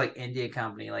was always like India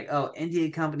Company, like, oh,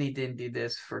 India Company didn't do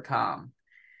this for com.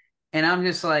 And I'm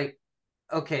just like,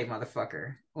 okay,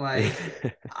 motherfucker. Like,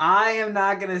 I am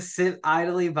not gonna sit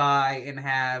idly by and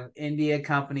have India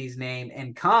Company's name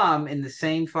and com in the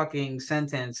same fucking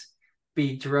sentence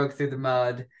be drugged through the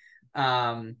mud,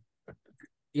 um,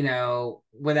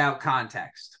 without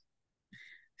context.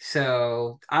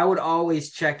 So I would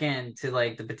always check in to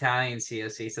like the battalion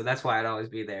COC. So that's why I'd always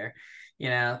be there,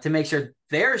 to make sure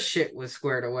their shit was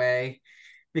squared away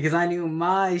because I knew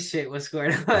my shit was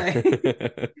squared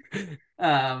away.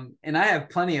 And I have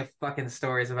plenty of fucking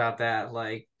stories about that.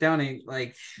 Like, don't even,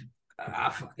 like,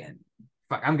 fucking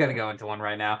fuck. I'm gonna go into one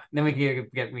right now. Then we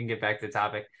can get back to the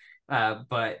topic.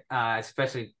 But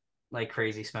especially like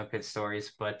crazy smoke pit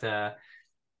stories. But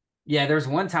yeah, there was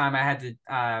one time I had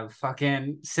to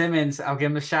fucking Simmons. I'll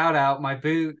give him a shout out. My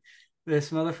boot.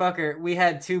 This motherfucker. We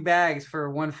had two bags for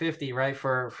 150, right?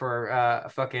 For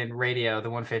fucking radio, the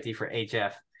 150 for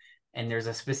HF, and there's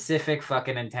a specific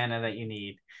fucking antenna that you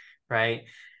need, right?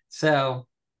 So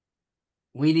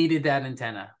we needed that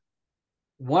antenna.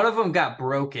 One of them got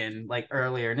broken like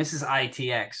earlier, and this is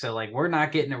ITX, so like we're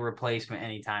not getting a replacement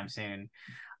anytime soon.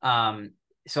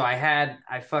 So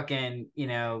I fucking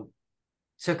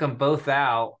took them both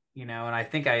out, and I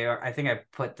think I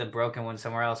put the broken one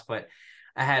somewhere else, but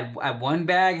one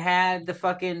bag had the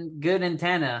fucking good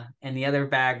antenna, and the other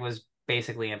bag was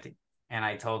basically empty. And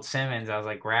I told Simmons, I was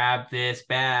like, grab this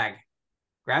bag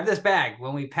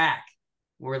when we pack.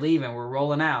 We're leaving. We're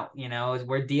rolling out.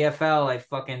 We're DFL like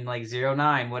fucking like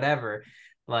 09, whatever.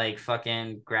 Like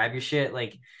fucking grab your shit.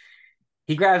 Like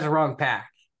he grabs the wrong pack.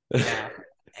 Yeah.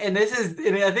 And I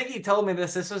think he told me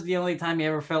this. This was the only time he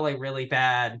ever felt like really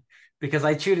bad because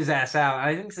I chewed his ass out.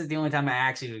 I think this is the only time I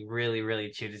actually really,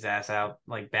 really chewed his ass out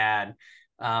like bad.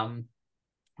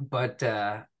 But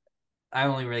I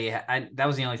only really that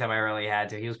was the only time I really had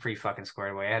to. He was pretty fucking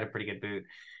squared away. I had a pretty good boot.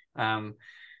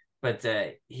 But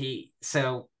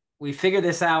so we figured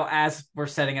this out as we're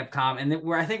setting up com, and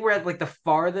I think we're at like the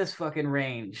farthest fucking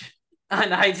range on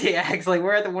ITX. Like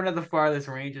we're at one of the farthest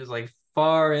ranges, like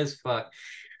far as fuck.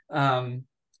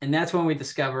 And that's when we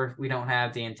discover we don't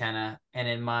have the antenna.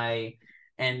 And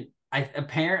I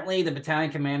apparently the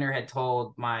battalion commander had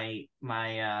told my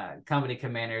company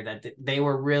commander that they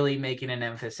were really making an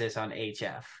emphasis on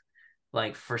HF.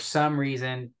 Like for some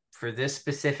reason, for this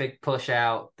specific push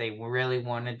out, they really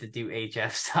wanted to do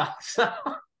HF stuff.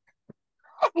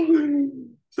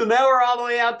 So now we're all the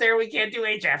way out there. We can't do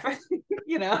HF.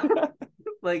 you know,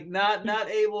 like not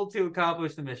able to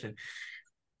accomplish the mission.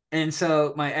 And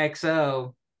so my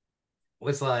XO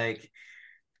was like,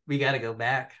 we got to go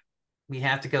back. We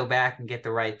have to go back and get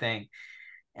the right thing.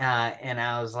 And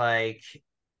I was like,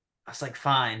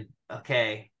 fine,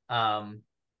 okay, all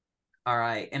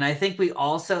right. And I think we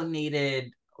also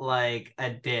needed like a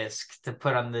disc to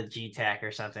put on the GTAC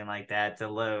or something like that to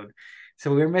load.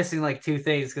 So we were missing like two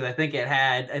things because I think it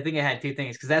had two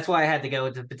things because that's why I had to go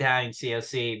to battalion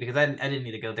COC because I didn't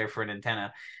need to go there for an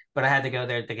antenna, but I had to go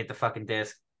there to get the fucking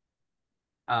disc.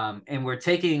 And we're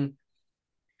taking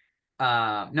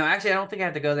no, actually, I don't think I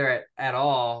have to go there at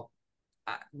all.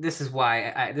 This is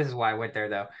why I went there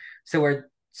though. So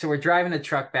we're driving the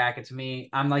truck back. It's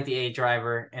me. I'm like the A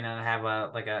driver, and then I have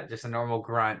a just a normal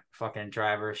grunt fucking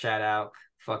driver. Shout out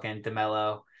fucking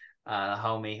DeMello,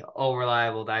 homie, all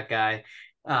reliable that guy.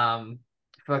 Um,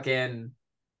 fucking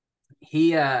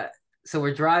he. So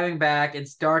we're driving back.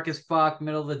 It's dark as fuck,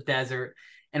 middle of the desert,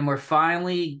 and we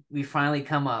finally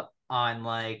come up on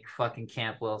like fucking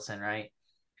Camp Wilson, right?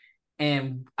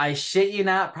 And I shit you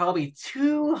not, probably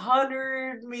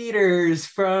 200 meters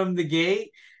from the gate,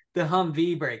 the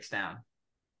Humvee breaks down.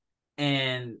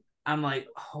 And I'm like,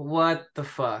 what the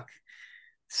fuck?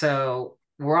 So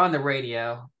we're on the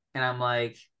radio, and I'm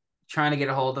like, trying to get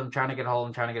a hold of him, trying to get a hold of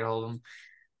him, trying to get a hold of him.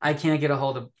 I can't get a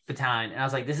hold of Battalion. And I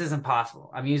was like, this is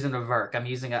impossible. I'm using a VERC. I'm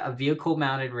using a vehicle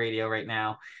mounted radio right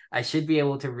now. I should be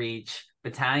able to reach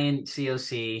Battalion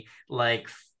COC. Like,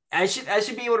 I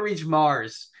should be able to reach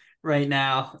Mars right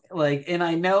now. Like, and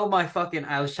I know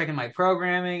I was checking my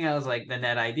programming. I was like, the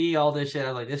net ID, all this shit.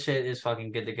 I was like, this shit is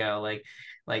fucking good to go.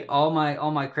 Like all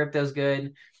my crypto's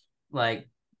good. Like,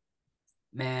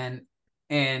 man.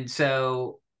 And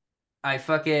so I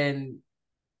fucking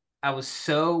I was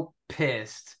so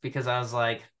pissed because I was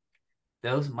like,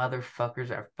 those motherfuckers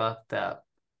are fucked up.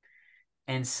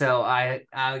 And so I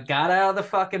got out of the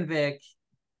fucking Vic,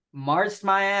 marched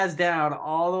my ass down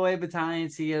all the way Battalion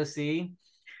COC,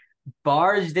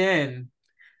 barged in.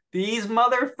 These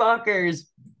motherfuckers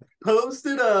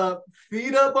posted up,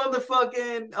 feet up on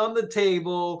the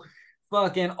table.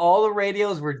 Fucking all the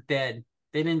radios were dead.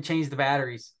 They didn't change the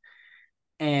batteries.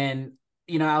 And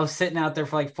I was sitting out there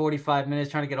for like 45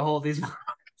 minutes trying to get a hold of these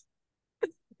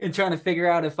and trying to figure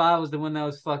out if I was the one that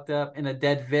was fucked up in a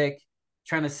dead Vic,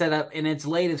 trying to set up, and it's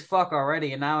late as fuck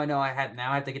already. And now I know I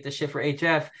have to get the shit for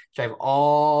HF, drive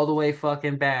all the way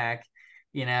fucking back,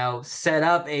 set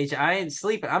up H. I ain't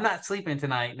sleeping. I'm not sleeping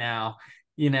tonight now,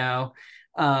 you know.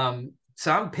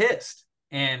 So I'm pissed.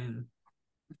 And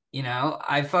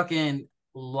I fucking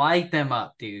light them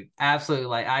up, dude. Absolutely.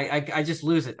 Like I just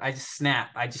lose it. I just snap.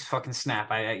 I just fucking snap.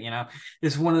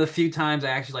 This is one of the few times I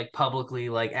actually like publicly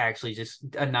like actually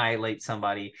just annihilate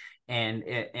somebody. And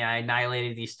I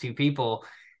annihilated these two people.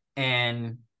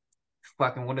 And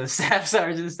fucking one of the staff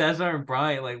sergeant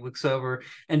Brian like looks over,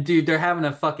 and dude, they're having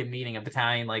a fucking meeting, a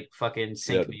battalion like fucking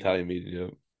sync meeting. Battalion meeting, yeah.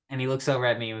 And he looks over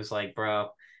at me and was like, bro,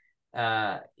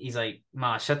 he's like,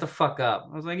 Ma, shut the fuck up.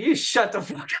 I was like, you shut the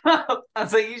fuck up. I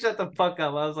was like, you shut the fuck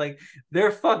up. I was like,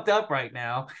 they're fucked up right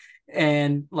now.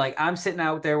 And like, I'm sitting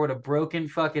out there with a broken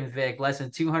fucking Vic, less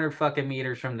than 200 fucking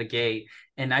meters from the gate,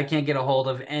 and I can't get a hold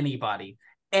of anybody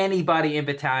in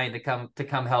battalion to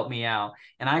come help me out.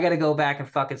 And I got to go back and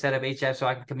fucking set up HF so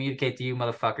I can communicate to you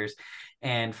motherfuckers.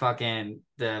 And fucking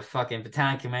the fucking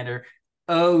battalion commander,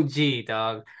 OG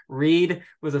dog, Reed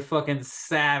was a fucking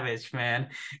savage, man.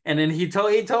 And then he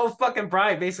told fucking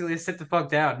Brian basically to sit the fuck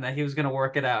down and that he was gonna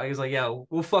work it out. He was like, yo,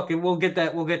 we'll get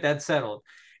that settled.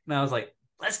 And I was like,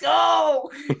 let's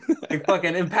go. Like,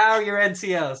 fucking empower your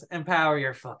NCOs. Empower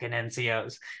your fucking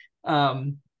NCOs.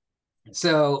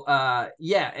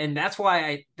 Yeah, and that's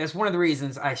one of the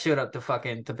reasons I showed up to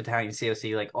battalion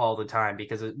COC like all the time,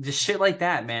 because of just shit like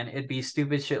that, man. It'd be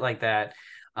stupid shit like that.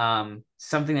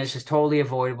 Something that's just totally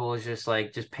avoidable is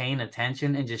just paying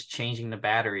attention and just changing the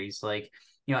batteries. Like,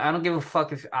 I don't give a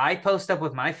fuck if I post up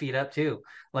with my feet up too.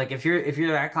 Like, if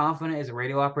you're that confident as a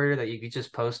radio operator that you could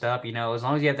just post up, as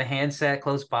long as you have the handset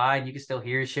close by and you can still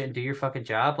hear shit and do your fucking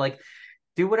job, like,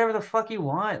 do whatever the fuck you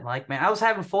want. Like, man, I was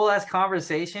having full ass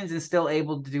conversations and still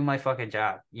able to do my fucking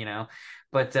job,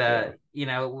 but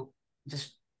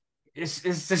just it's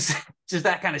just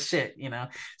that kind of shit,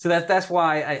 so that's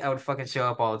why I would fucking show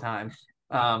up all the time.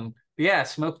 Yeah,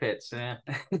 smoke pits. Yeah.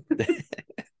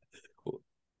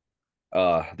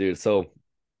 Dude, so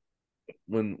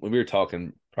when we were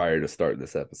talking prior to starting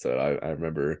this episode, I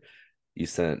remember you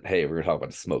sent, hey, we're gonna talk about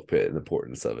the smoke pit and the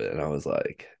importance of it. And I was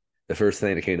like, the first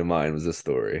thing that came to mind was this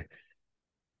story.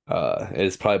 And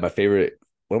it's probably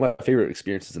one of my favorite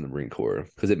experiences in the Marine Corps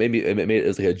because it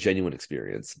was like a genuine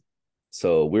experience.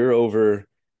 So we were over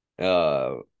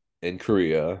uh in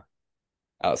Korea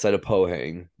outside of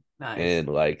Pohang Nice. in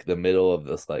like the middle of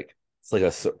this like it's like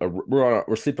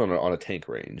we're sleeping on a tank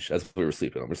range. That's what we were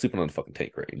sleeping on. We're sleeping on a fucking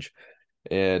tank range.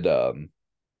 And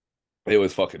it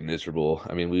was fucking miserable.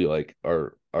 I mean, we like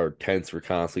our tents were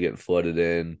constantly getting flooded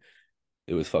in.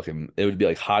 It would be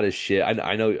like hot as shit.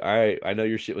 I know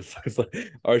your shit was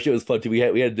our shit was fun too. We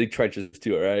had big trenches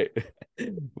too, all right.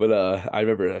 But I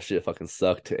remember that shit fucking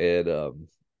sucked and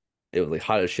it was like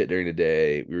hot as shit during the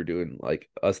day. We were doing like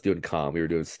us doing comm, we were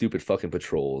doing stupid fucking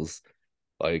patrols.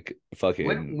 Like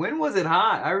fucking When was it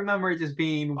hot? I remember it just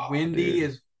being oh windy dude.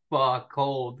 as fuck,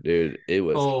 cold, Dude, it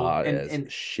was cold, hot and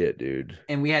as shit, dude.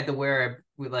 we had to wear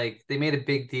like they made a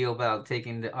big deal about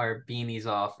taking our beanies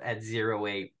off at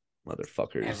 08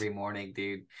 Motherfuckers. every morning,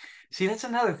 dude. See, that's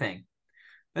another thing.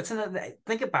 That's another.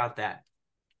 Think about that.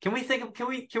 Can we think of? Can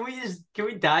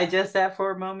we digest that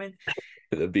for a moment?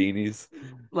 The beanies.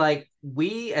 Like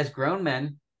we as grown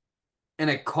men in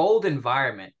a cold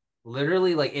environment.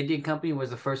 Literally, like Indian Company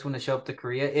was the first one to show up to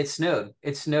Korea. It snowed.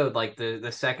 It snowed like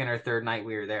the second or third night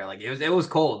we were there. Like it was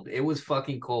cold. It was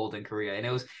fucking cold in Korea, and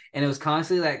it was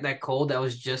constantly that cold that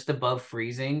was just above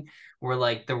freezing. Where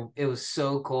like it was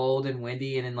so cold and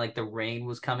windy, and then like the rain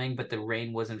was coming, but the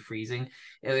rain wasn't freezing.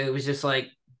 It was just like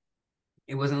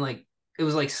it wasn't like it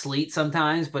was like sleet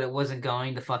sometimes, but it wasn't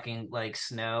going to fucking like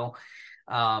snow.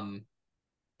 Um,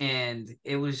 and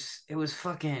it was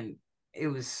fucking it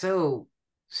was so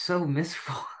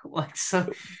miserable like so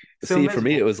See, for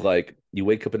me, it miserable. was like you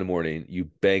wake up in the morning, you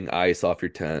bang ice off your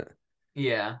tent,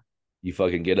 Yeah. you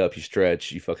fucking get up, you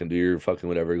stretch, you fucking do your fucking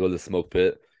whatever, go to the smoke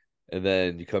pit, and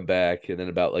then you come back, and then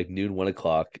about like noon, 1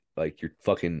 o'clock, like you're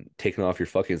fucking taking off your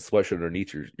fucking sweatshirt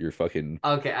underneath your fucking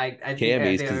Okay, I think camis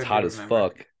I because it's do hot as remember.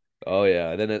 fuck. Oh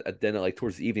yeah, and then like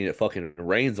towards the evening, it fucking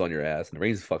rains on your ass, and the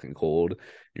rain's fucking cold.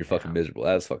 You're fucking Yeah, miserable.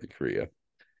 That's fucking Korea.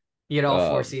 you had all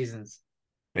four Um, seasons.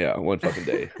 yeah, one fucking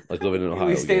day, like living in We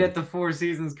Ohio stayed at again. the Four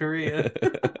Seasons Korea.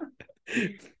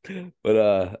 But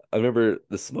I remember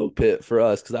the smoke pit for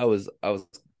us because I was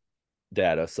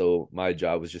data, so my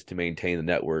job was just to maintain the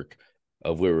network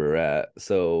of where we were at.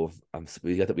 So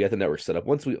we got the network set up.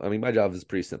 I mean, my job is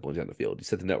pretty simple. You on the field, you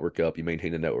set the network up, you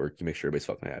maintain the network, you make sure everybody's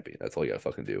fucking happy. That's all you gotta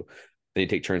fucking do. Then you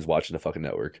take turns watching the fucking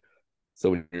network.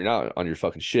 So when you're not on your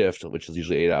fucking shift, which is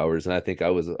usually 8 hours, and I think I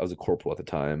was a corporal at the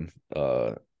time.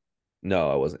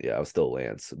 No, I wasn't. Yeah, I was still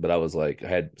Lance, but I was like I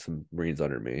had some Marines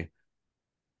under me.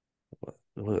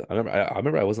 I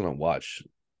remember I wasn't on watch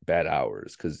bad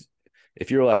hours because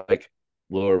if you're like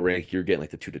lower rank, you're getting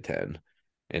like the 2 to 10,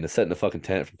 and to set in the fucking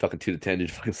tent from fucking 2 to 10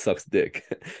 just fucking sucks dick.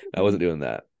 I wasn't doing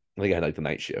that. I think I had like the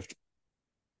night shift.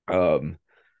 Um,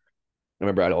 I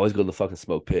remember I'd always go to the fucking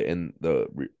smoke pit, and the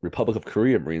Republic of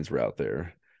Korea Marines were out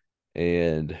there,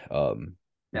 and Yeah,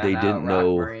 they no, didn't Rock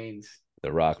know Marines.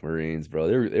 the Rock Marines, bro.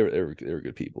 They were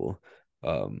good people.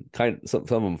 Some of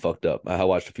them fucked up. I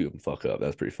watched a few of them fuck up.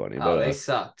 That's pretty funny. Oh, But they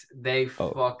sucked. They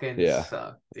oh fucking yeah,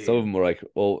 sucked, some of dude. them were like,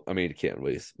 well, I mean, you can't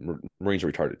waste. Marines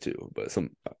are retarded too, but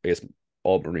I guess,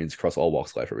 all Marines across all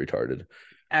walks of life are retarded.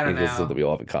 I I don't think this is something know. we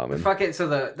all have in The common. fucking so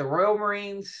the Royal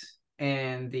Marines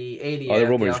and the Oh, the ADF,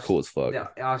 Roman Marines are cool as fuck.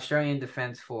 The Australian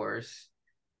Defense Force,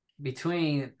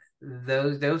 between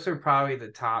those are probably the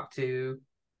top two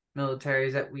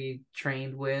militaries that we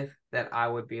trained with that I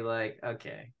would be like,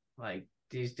 okay, like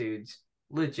these dudes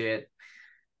legit.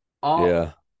 All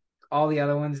Yeah, all the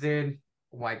other ones, dude,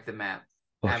 wipe the map.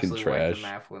 fucking Absolutely wipe the trash.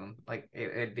 map with them. Like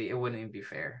it wouldn't even be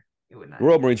fair. It would The not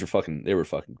Royal even be Marines fair. were fucking. They were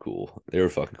fucking cool. They were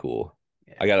fucking cool.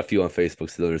 I Yeah. got a few on Facebook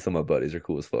still. There's some of my buddies are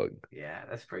cool as fuck. Yeah,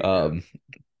 that's pretty dope. Um,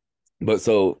 But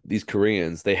so these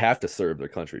Koreans, they have to serve their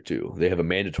country too. They have a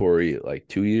mandatory like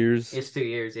 2 years. It's 2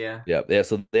 years, yeah. Yeah, they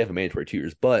have a mandatory 2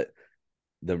 years. But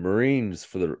the Marines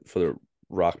for the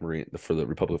Rock Marine for the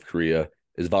Republic of Korea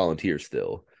is volunteer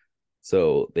still.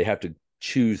 So they have to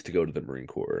choose to go to the Marine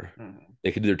Corps. Mhm.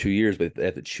 They could do their 2 years, but they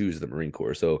have to choose the Marine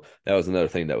Corps. So that was another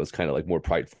thing that was kind of like more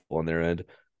prideful on their end.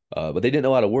 But they didn't know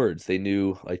a lot of words. They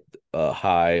knew like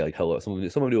hi, like hello. Some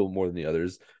of them knew more than the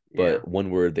others, Yeah. but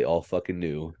one word they all fucking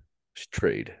knew was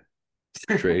trade.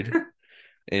 Trade.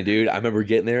 And dude, I remember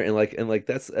getting there and like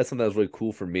that's something that was really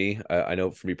cool for me. I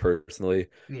know for me personally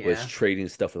was Yeah. trading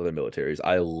stuff with other militaries.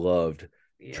 I loved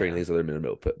trading Yeah. things with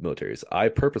other militaries. I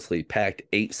purposely packed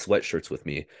 8 sweatshirts with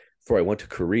me before I went to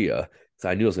Korea. So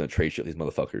I knew I was gonna trade shit with these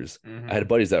motherfuckers. I Hmm. had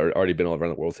buddies that had already been all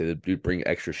around the world, so they'd bring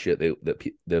extra shit.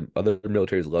 The other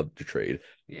militaries love to trade.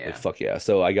 Like Yeah. fuck yeah.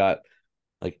 So I got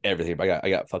like everything. I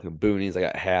got fucking boonies, I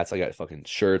got hats, I got fucking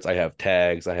shirts, I have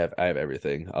tags, I have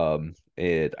everything.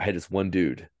 And I had this one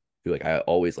dude who like I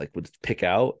always like would pick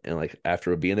out, and like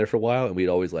after being there for a while, and we'd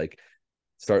always like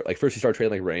start like first we started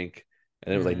trading like rank,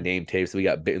 and then it was like Hmm. name tapes. So we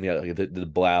got bit we got like the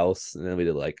blouse, and then we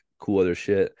did like cool other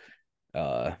shit.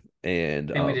 Uh and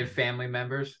Then we did family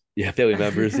members. yeah, family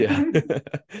members, yeah.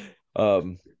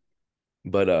 um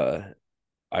but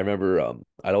I remember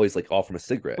I'd always like offer him a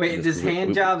cigarette Wait, just does because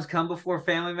hand jobs come before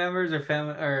family members or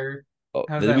family or oh,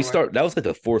 how does then we that work? start. That was like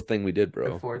the fourth thing we did, The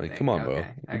bro. fourth Like, come thing. on, bro.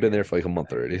 Okay, We've been there okay. for like a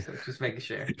month Okay, already. just making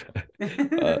sure.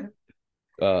 uh,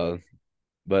 uh,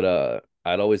 but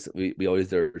I'd always we always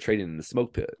they're trading in the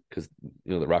smoke pit because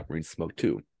the Rock Marines smoke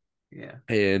too, Yeah.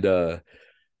 and Like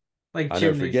I never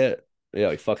chimneys. forget. Yeah,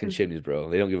 like fucking chimneys, bro.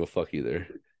 They don't give a fuck either.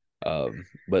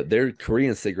 But their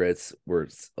Korean cigarettes were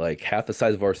like half the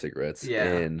size of our cigarettes, Yeah.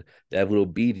 and they have little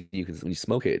bead. You can when you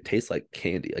smoke it, it tastes like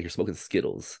candy, like you're smoking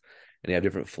Skittles, and they have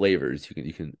different flavors.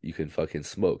 You can fucking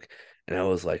smoke. And I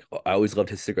was like, I always loved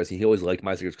his cigarettes. And he always liked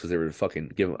my cigarettes because they were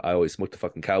fucking give. I always smoked the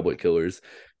fucking Cowboy Killers,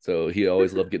 so he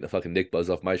always loved getting the fucking Nick Buzz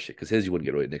off my shit because his you wouldn't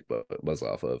get away Nick Buzz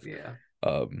off of. Yeah.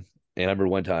 And I remember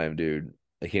one time, dude,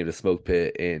 I came to Smoke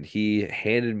Pit and he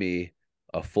handed me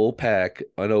a full pack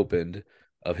unopened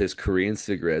of his Korean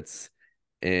cigarettes,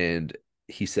 and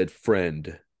he said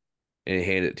friend, and he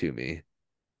handed it to me.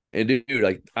 And dude,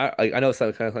 like I know it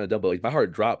sounds kind of dumb, but like my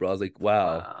heart dropped, bro. I was like,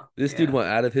 wow, Wow. this dude Yeah. went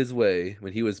out of his way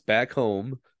when he was back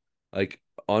home, like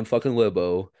on fucking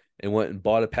Libo, and went and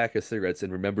bought a pack of cigarettes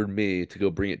and remembered me to go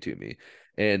bring it to me.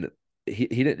 And he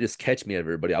didn't just catch me out of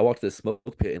everybody. I walked to the smoke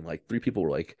pit and like three people were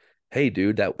like, hey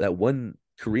dude, that one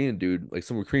Korean dude, like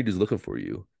some Korean dude's looking for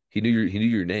you. He knew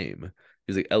your name.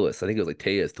 He was like Ellis. I think it was like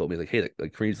Tejas told me like, hey,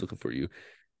 like Korean's looking for you.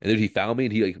 And then he found me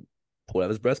and he like pulled out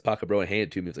his breast pocket, bro, and handed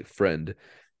it to me. He was like friend.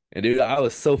 And dude, I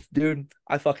was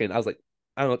like,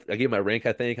 I don't know, I gave him my rank,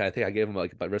 I think I gave him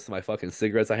like the rest of my fucking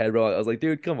cigarettes I had, bro. I was like,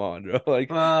 dude, come on, bro. Like,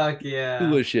 Fuck cool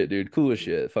yeah. as shit, dude. Cool as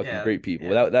shit. Fucking Yeah. great people.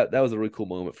 Yeah. That was a really cool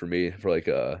moment for me for like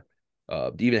to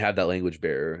even have that language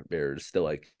bearers still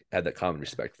like had that common Yeah.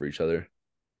 respect for each other.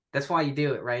 That's why you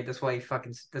do it, right? That's why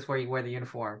you wear the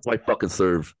uniform. That's why I fucking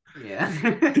serve.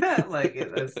 Yeah. Like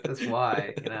that's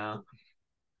why,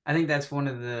 I think that's one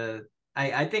of the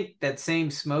I think that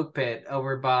same smoke pit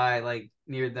over by like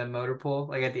near the motor pool,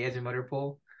 like at the edge of motor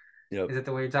pool. Yep. Is that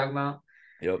the one you're talking about?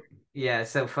 Yep. Yeah,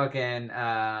 so fucking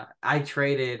I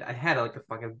had like a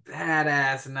fucking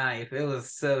badass knife. It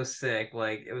was so sick.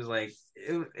 Like it was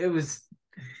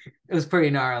pretty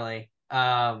gnarly.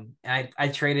 And I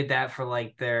traded that for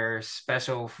like their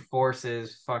special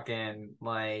forces fucking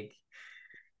like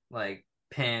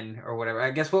pin or whatever.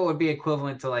 I guess what would be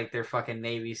equivalent to like their fucking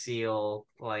Navy SEAL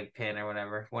like pin or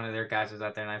whatever. One of their guys was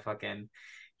out there and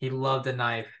he loved the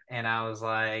knife and I was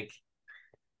like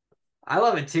I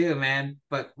love it too, man.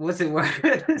 But what's it worth?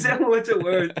 What's it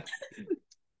worth?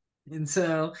 And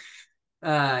so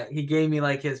he gave me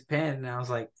like his pen and I was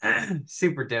like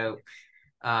super dope.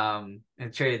 And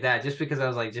traded that just because I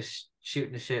was like just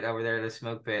shooting the shit over there at the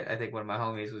smoke pit. I think one of my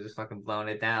homies was just fucking blowing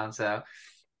it down. So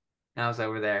I was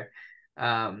over there.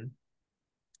 Um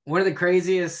one of the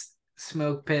craziest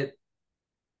smoke pit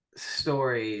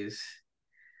stories.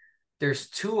 There's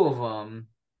two of them.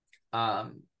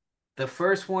 Um the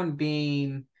first one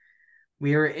being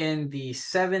we were in the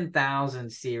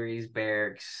 7,000 series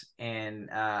barracks in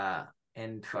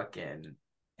fucking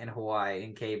in Hawaii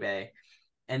in K Bay.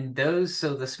 And those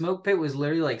so the smoke pit was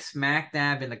literally like smack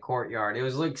dab in the courtyard. It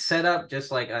was like set up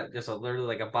just a literally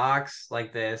like a box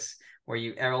like this where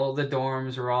you all the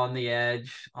dorms were on the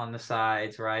edge on the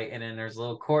sides, right? And then there's a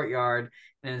little courtyard,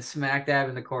 and then smack dab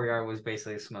in the courtyard was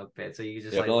basically a smoke pit. So you could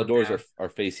just Yep. like And all the look doors are down. are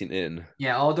facing in.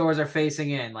 Yeah, all doors are facing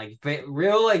in, like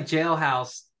real like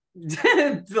jailhouse,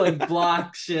 like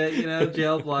block shit,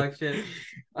 jail block shit.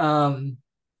 Um,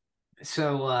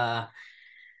 so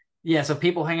yeah, so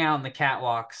people hang out on the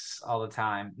catwalks all the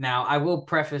time. Now, I will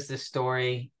preface this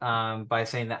story by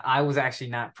saying that I was actually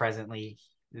not presently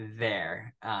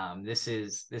there. This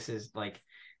is like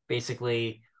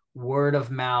basically word of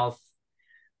mouth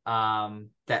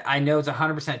that I know it's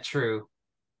 100% true.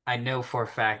 I know for a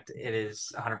fact it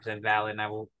is 100% valid, and I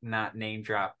will not name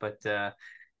drop, but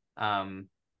um,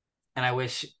 and I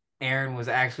wish Aaron was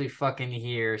actually fucking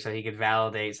here so he could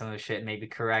validate some of the shit and maybe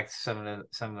correct some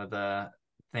of the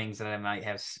things that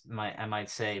I might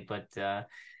say, but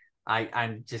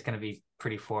I'm just gonna be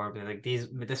pretty forward. Like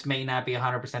this may not be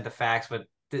 100% the facts, but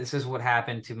this is what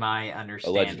happened to my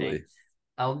understanding. Allegedly.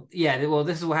 Oh yeah, well,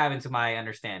 this is what happened to my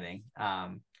understanding.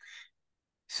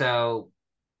 So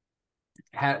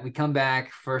we come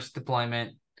back first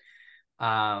deployment,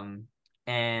 um,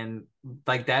 and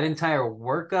like that entire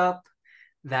workup,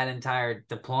 that entire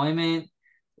deployment,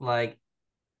 like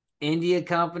India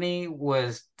company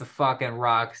was the fucking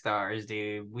rock stars,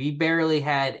 dude. We barely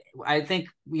had, I think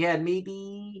we had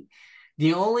maybe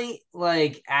the only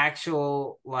like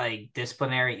actual like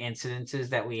disciplinary incidences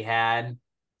that we had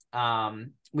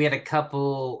a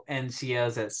couple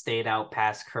NCOs that stayed out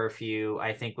past curfew,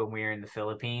 I think when we were in the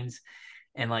Philippines.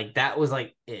 And like that was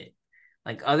like it.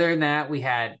 Like other than that, we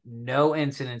had no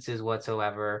incidences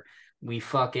whatsoever. We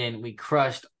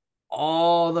crushed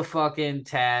all the fucking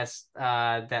tests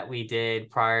that we did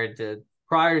prior to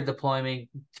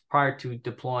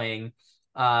deploying.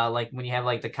 Like when you have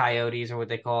like the coyotes or what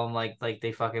they call them, like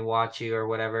they fucking watch you or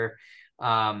whatever.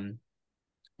 Um,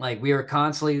 like we were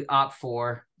constantly op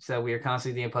 4, so we were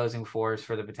constantly the opposing force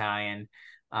for the battalion,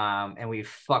 and we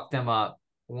fucked them up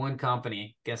one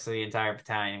company against the entire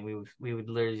battalion. We would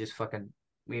literally just fucking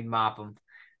we'd mop them,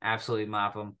 absolutely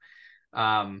mop them.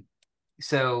 um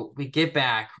so we get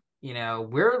back,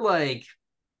 we're like,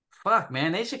 fuck,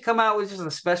 man, they should come out with just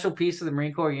a special piece of the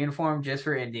Marine Corps uniform just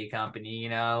for India company,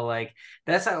 like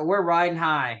that's how we're riding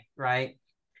high, right?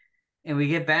 And we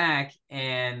get back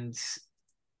and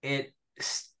it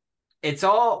it's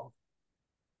all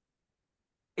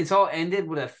it's all ended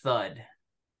with a thud,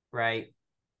 right?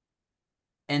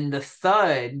 And the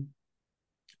thud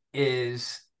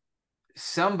is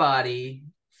somebody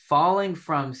falling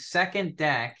from second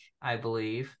deck, I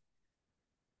believe,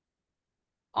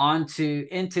 onto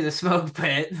into the smoke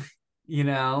pit, you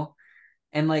know,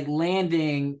 and like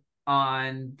landing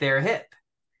on their hip.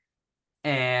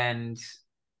 And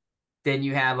then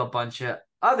you have a bunch of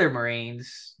other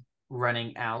Marines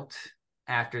running out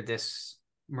after this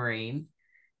Marine,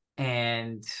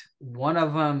 and one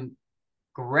of them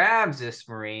grabs this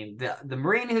Marine. The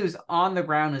Marine who's on the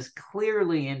ground is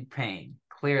clearly in pain,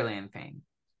 clearly in pain.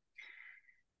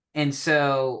 And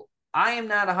so I am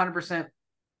not 100%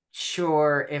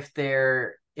 sure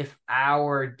if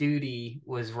our duty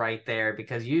was right there,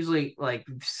 because usually like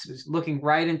looking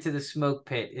right into the smoke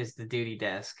pit is the duty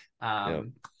desk. Yeah.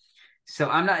 So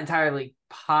I'm not entirely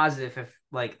positive if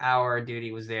like our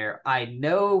duty was there. I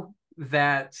know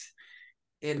that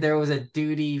there was a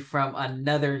duty from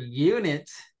another unit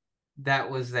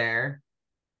that was there,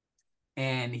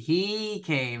 and he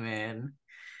came in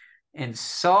and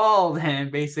saw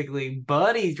him basically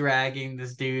buddy dragging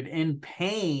this dude in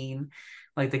pain,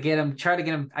 like to try to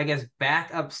get him, I guess,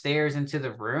 back upstairs into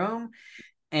the room.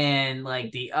 And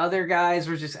like the other guys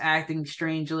were just acting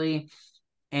strangely.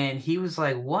 And he was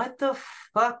like, what the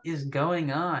fuck is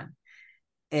going on?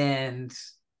 And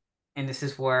this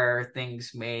is where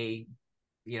things may,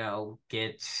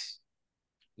 get,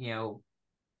 you know,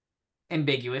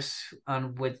 ambiguous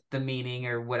on what the meaning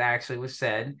or what actually was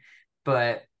said.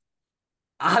 But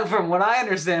from what I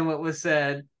understand, what was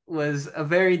said was a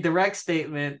very direct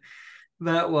statement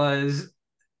that was,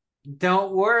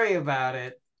 don't worry about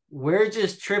it. We're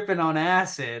just tripping on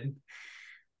acid.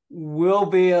 We'll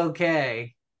be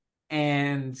okay.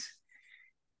 And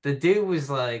the dude was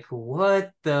like,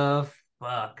 what the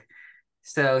fuck?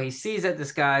 So he sees that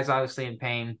this guy's obviously in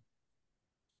pain,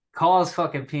 calls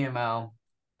fucking PMO.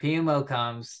 PMO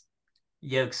comes,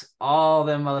 yokes all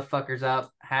them motherfuckers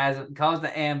up, calls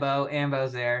the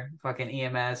Ambo's there, fucking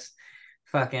EMS,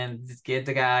 fucking just get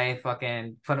the guy,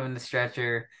 fucking put him in the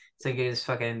stretcher to get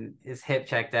his hip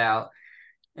checked out.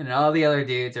 And all the other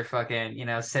dudes are fucking,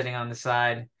 sitting on the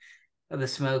side of the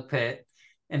smoke pit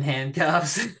in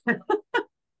handcuffs,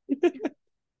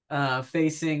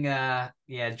 facing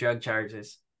drug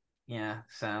charges. Yeah,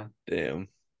 so Damn.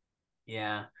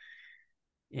 yeah.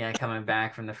 Yeah, coming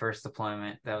back from the first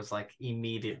deployment, that was like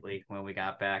immediately when we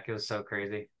got back. It was so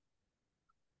crazy.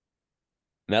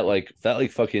 And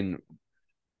that fucking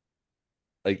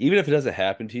like, even if it doesn't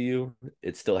happen to you,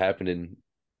 it still happened in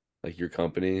like your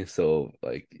company. So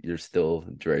like you're still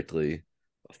directly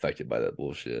affected by that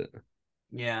bullshit.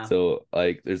 Yeah. So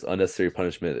like there's unnecessary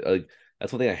punishment. Like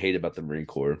that's one thing I hate about the Marine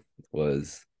Corps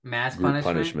was Mass group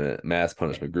punishment. punishment, mass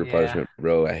punishment, group Yeah. punishment,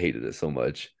 bro. I hated it so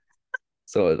much.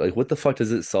 So like what the fuck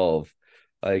does it solve?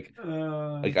 Like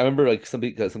Uh, like I remember like some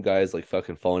guys like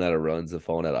fucking falling out of runs and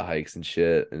falling out of hikes and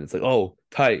shit. And it's like, oh,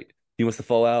 tight. He wants to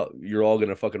fall out. You're all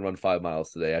gonna fucking run 5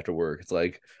 miles today after work. It's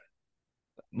like,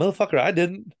 motherfucker, I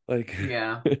didn't. Like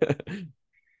yeah.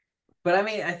 But I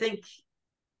mean, I think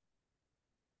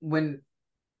when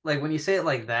when you say it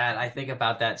like that, I think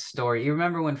about that story. You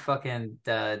remember when fucking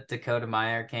Dakota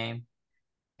Meyer came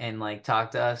and like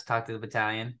talked to the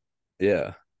battalion?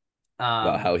 Yeah.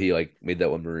 About Um, how he like made that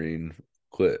one Marine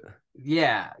quit.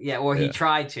 yeah, yeah. Or he Yeah.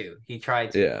 tried to. He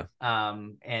tried to. Yeah.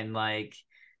 And like,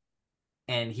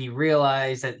 and he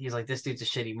realized that he's like, this dude's a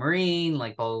shitty Marine,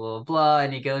 like blah blah blah blah.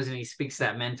 And he goes and he speaks to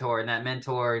that mentor, and that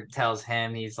mentor tells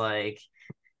him, he's like,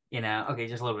 okay,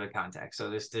 just a little bit of context. So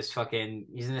this fucking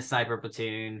he's in a sniper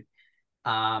platoon.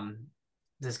 Um,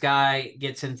 this guy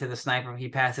gets into the sniper. He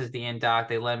passes the indoc.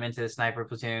 They let him into the sniper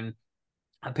platoon.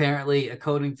 Apparently,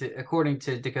 according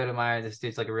to Dakota Meyer, this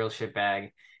dude's like a real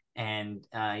shitbag, and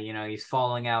he's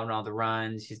falling out in all the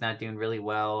runs. He's not doing really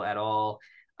well at all.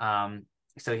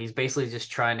 So he's basically just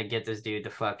trying to get this dude to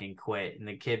fucking quit, and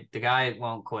the guy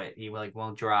won't quit. He like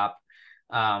won't drop.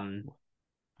 Um,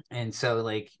 and so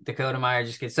like Dakota Meyer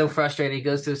just gets so frustrated, he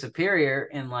goes to a superior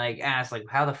and like asks like,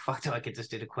 how the fuck do I get this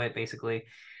dude to quit? Basically,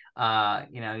 he's a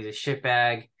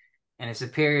shitbag, and a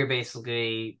superior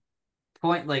basically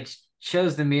point like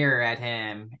shows the mirror at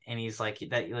him, and he's like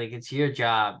that like it's your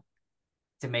job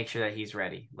to make sure that he's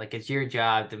ready. Like it's your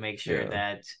job to make sure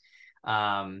Yeah.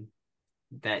 um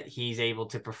that he's able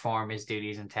to perform his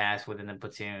duties and tasks within the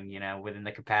platoon, within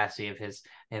the capacity of his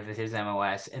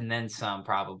MOS, and then some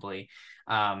probably.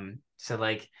 So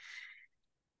like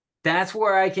that's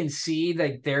where I can see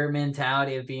like their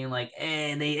mentality of being like,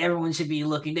 everyone should be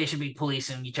looking, they should be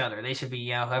policing each other, they should be,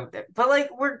 but like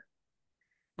we're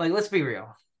like, let's be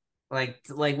real, like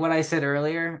what I said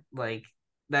earlier, like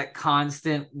that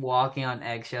constant walking on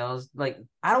eggshells. Like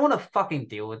I don't want to fucking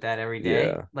deal with that every day.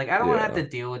 Yeah. Like I don't want to have Yeah. to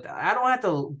deal with that. I don't have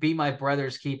to be my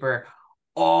brother's keeper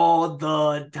all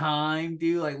the time,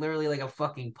 dude. Like literally like a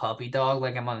fucking puppy dog.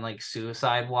 Like I'm on like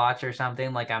suicide watch or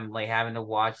something. Like I'm like having to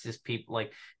watch this people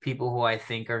who I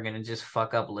think are gonna just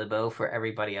fuck up Libo for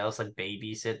everybody else, like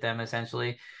babysit them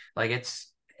essentially. Like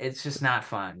it's just not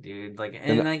fun, dude. Like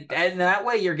And and that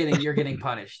way you're getting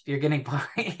punished. You're getting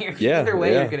yeah, either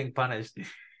way you're yeah. getting punished.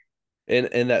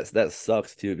 And that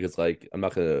sucks too because like I'm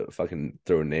not gonna fucking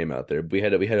throw a name out there. But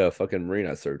we had a fucking Marine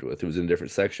I served with who was in a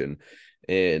different section,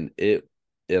 and I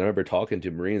remember talking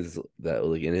to Marines that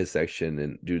like in his section,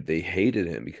 and dude, they hated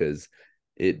him because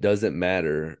it doesn't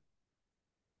matter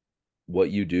what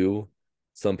you do.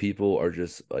 Some people are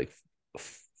just like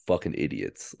fucking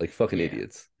idiots, like fucking Yeah.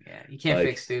 idiots. Yeah. You can't fix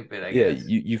Like, stupid, I yeah, guess.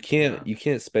 you can't Yeah. you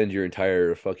can't spend your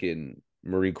entire fucking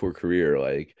Marine Corps career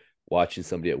like watching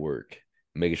somebody at work,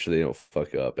 making sure they don't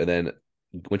fuck up. And then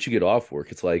once you get off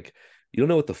work, it's like you don't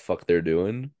know what the fuck they're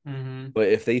doing. Mm-hmm. But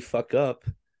if they fuck up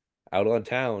out on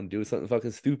town doing something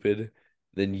fucking stupid,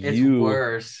 then It's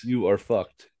worse. you are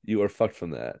fucked. You are fucked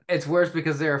from that. It's worse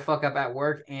because they're a fuck up at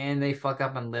work and they fuck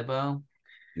up in Libo.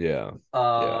 Yeah. Yeah. So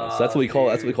Oh, that's what we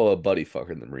dude. call a buddy fucker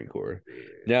in the Marine Corps. Dude.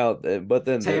 Now, but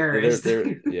then Terrorist.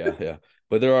 yeah, yeah.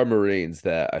 But there are Marines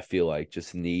that I feel like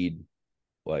just need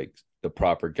like the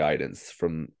proper guidance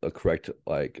from a correct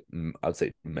like I'd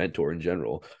say mentor in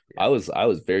general. Yeah. I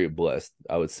was very blessed.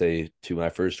 I would say to when I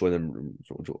first joined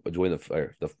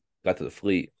the got to the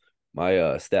fleet,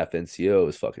 my staff NCO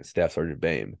is fucking Staff Sergeant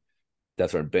Bame.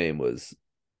 Staff Sergeant Bame was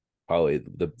probably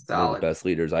the one of the Solid. best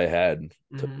leaders I had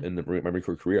Mm-hmm. in my Marine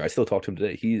Corps career. I still talk to him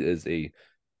today. He is a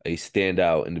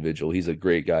standout individual. He's a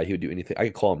great guy. He would do anything. I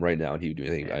could call him right now, and he would do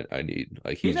anything Yeah. I need.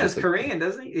 Like He he's knows just like Korean,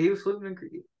 doesn't he? He was fluent in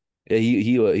Korean. yeah.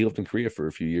 He lived in Korea for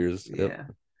a few years. Yep,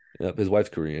 Yeah. yep. His wife's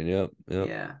Korean. Yep, yep,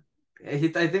 Yeah. I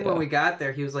think when yeah, we got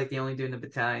there, he was like the only dude in the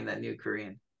battalion that knew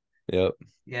Korean. yep,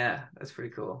 Yeah, that's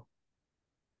pretty cool.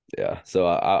 yeah. So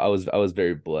I was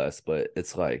very blessed, but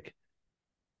it's like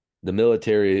the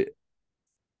military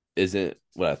isn't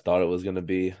what I thought it was gonna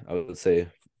be. I would say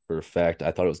for a fact,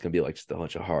 I thought it was gonna be like just a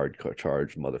bunch of hardcore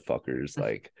charge motherfuckers.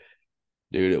 Like,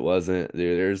 dude, it wasn't.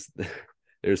 Dude,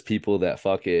 there's people that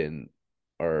fucking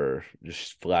are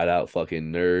just flat out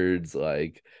fucking nerds.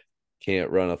 Like,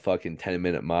 can't run a fucking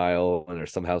 10-minute mile and are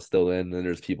somehow still in. And then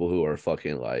there's people who are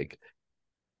fucking like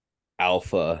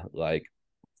alpha, like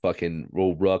fucking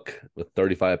roll ruck with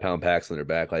 35-pound packs on their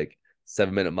back, like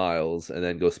 7-minute miles, and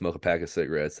then go smoke a pack of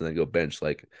cigarettes and then go bench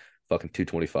like fucking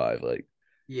 225. Like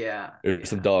Yeah, there's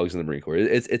some yeah. dogs in the Marine Corps.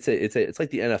 It's like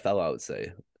the NFL, I would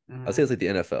say. I'd say Mm-hmm. it's like the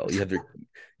NFL.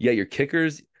 You got your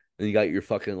kickers and you got your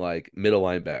fucking like middle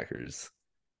linebackers.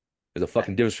 There's a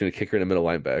fucking difference between a kicker and a middle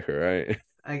linebacker, right?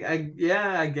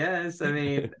 Yeah, I guess. I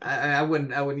mean, I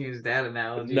wouldn't use that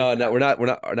analogy. No, no, we're not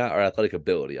our athletic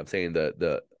ability. I'm saying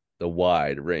the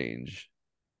wide range.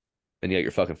 And yet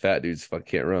your fucking fat dudes fucking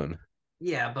can't run.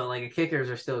 Yeah, but like kickers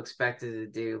are still expected to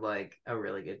do like a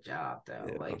really good job though.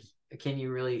 Yeah. Like, can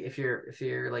you really, if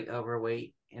you're like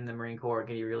overweight in the Marine Corps,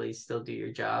 can you really still do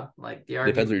your job? Like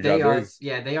Depends what your job is.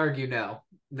 they argue no.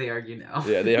 They argue no.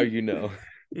 Yeah, they argue no.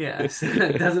 Yeah, so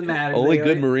it doesn't matter. Only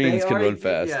good They Marines can run argue.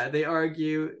 fast. Yeah, they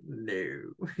argue. No.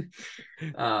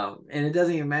 And it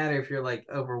doesn't even matter if you're like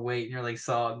overweight and you're like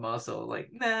solid muscle. Like,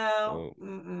 no, Oh, you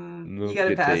no, got to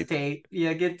get pass taped. tape.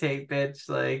 Yeah, get tape, bitch.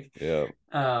 Like, Yeah.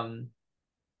 um,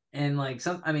 and like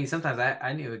I mean, sometimes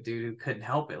I knew a dude who couldn't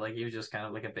help it. Like, he was just kind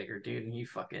of like a bigger dude, and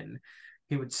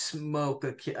he would smoke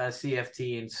a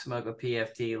CFT and smoke a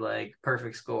PFT like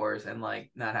perfect scores and like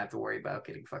not have to worry about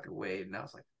getting fucking weighed. And I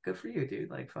was like, good for you, dude.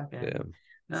 Like, fucking Yeah.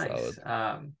 nice. Solid.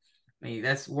 I mean,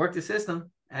 that's work the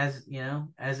system as you know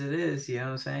as it is. You know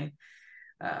what I'm saying?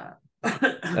 Uh,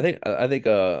 I think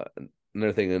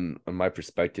another thing in my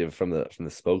perspective from the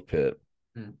smoke pit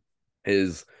mm,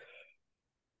 is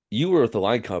you were with the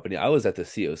line company. I was at the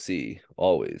COC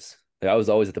always. Like, I was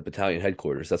always at the battalion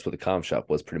headquarters. That's what the comm shop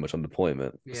was pretty much on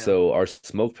deployment. yeah. So our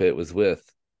smoke pit was with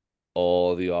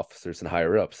all the officers and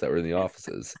higher ups that were in the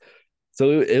offices.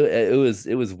 So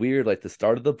it was weird. Like the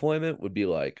start of the deployment would be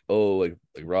like, oh, like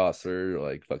Ross or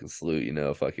like fucking salute,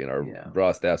 fucking our Yeah.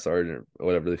 Ross staff sergeant or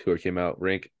whatever the who came out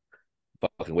rank,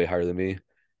 fucking way higher than me.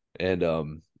 And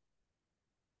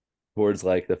towards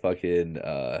like the fucking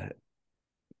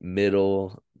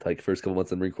middle, like first couple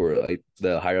months in the Marine Corps, like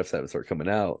the higher ups that would start coming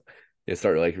out, they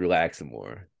start like relaxing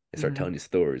more. They start Hmm. telling you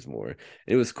stories more. And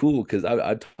it was cool because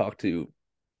I talked to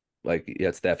like you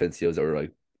had staff NCOs that were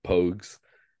like pogues,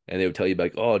 and they would tell you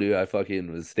like, oh dude, I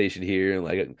fucking was stationed here and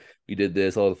like we did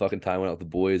this all the fucking time, went out with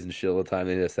the boys and shit all the time.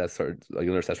 And that started like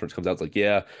another assessment comes out, it's like,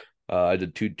 yeah, I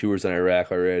did 2 tours in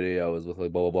Iraq already. I was with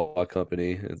like blah blah blah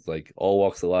company. It's like all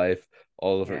walks of life,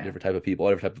 all Yeah. different type of people,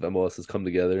 all different type of MOSs come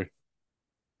together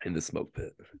in the smoke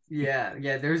pit. Yeah,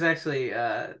 yeah. There's actually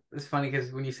it's funny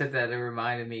because when you said that, it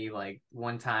reminded me like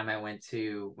one time I went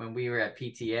to when we were at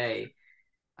PTA,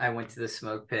 I went to the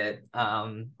smoke pit.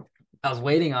 I was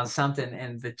waiting on something,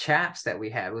 and the chaps that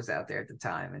we had was out there at the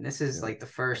time, and this is Yeah. like the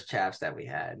first chaps that we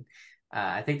had.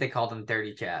 I think they called them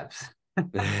dirty chaps,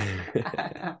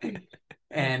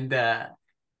 and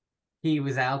he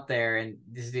was out there and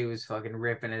this dude was fucking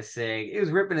ripping a cig. He was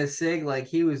ripping a cig like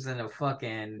he was in a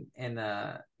fucking in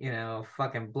a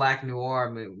fucking Black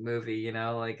Noir movie,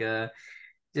 like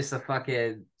just a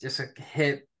fucking just a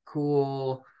hip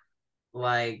cool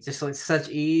like just like such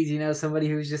ease, somebody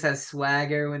who's just has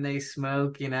swagger when they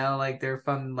smoke, like they're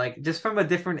from like just from a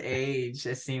different age,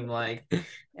 it seemed like.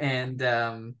 And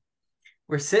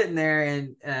we're sitting there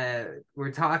and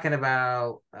we're talking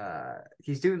about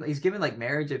he's giving like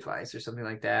marriage advice or something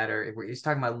like that, or he's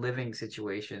talking about living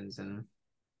situations, and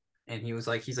he's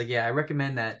like, yeah, I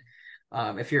recommend that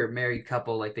if you're a married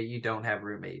couple, like that you don't have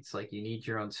roommates, like you need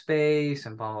your own space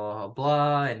and blah blah blah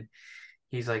blah. And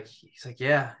he's like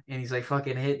yeah, and he's like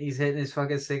he's hitting his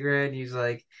fucking cigarette, and he's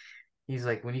like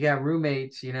when you got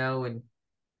roommates, and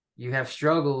you have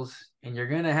struggles, and you're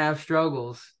gonna have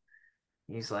struggles.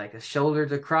 He's like, a shoulder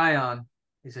to cry on.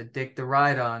 He's a dick to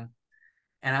ride on.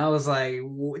 And I was like,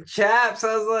 chaps.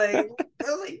 I was like,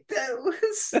 that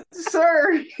was,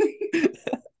 sir.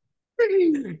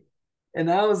 And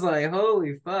I was like,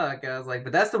 holy fuck. I was like,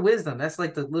 but that's the wisdom. That's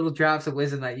like the little drops of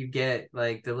wisdom that you get,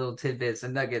 like the little tidbits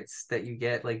and nuggets that you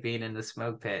get, like being in the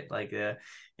smoke pit. Like,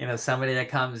 somebody that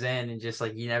comes in and just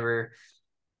like you never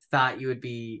thought you would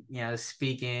be,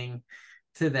 speaking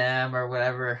to them or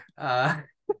whatever.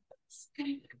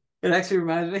 It actually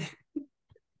reminds me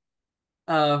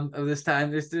of this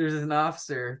time. There's an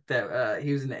officer that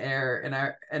he was an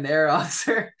air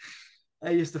officer I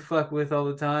used to fuck with all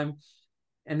the time.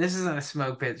 And this isn't a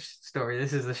smoke pit story.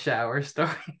 This is a shower story.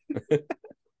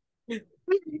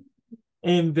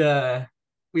 And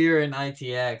we were in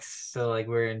ITX, so like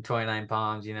we're in 29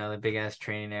 Palms, the big ass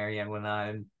training area and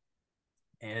whatnot.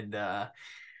 And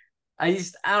I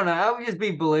don't know. I would just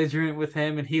be belligerent with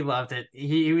him, and he loved it.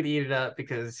 He would eat it up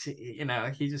because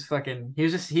he just fucking he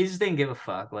just didn't give a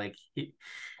fuck. Like he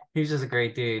was just a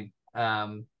great dude.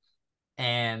 And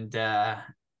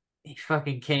he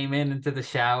fucking came into the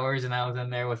showers, and I was in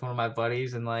there with one of my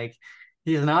buddies, and like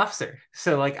he's an officer,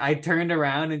 so like I turned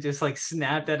around and just like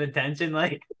snapped at attention,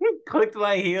 like clicked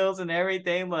my heels and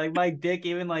everything, like my dick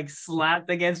even like slapped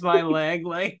against my leg,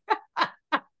 like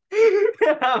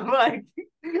I'm like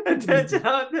attention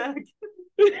on that.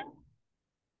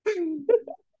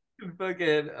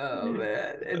 Fucking oh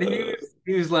man, and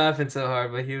he was laughing so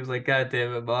hard, but he was like, God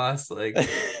damn it, boss, like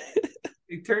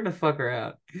he turned the fuck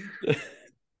around.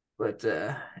 But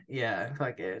yeah,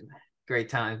 fucking great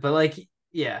times. But like,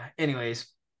 yeah, anyways,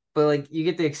 but like you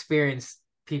get to experience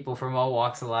people from all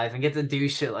walks of life and get to do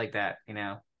shit like that.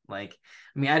 Like,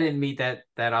 I mean, I didn't meet that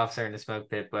officer in the smoke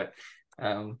pit,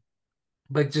 um,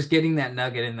 but just getting that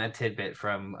nugget and that tidbit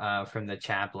from the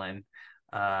chaplain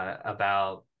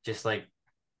about just like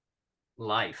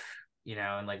life,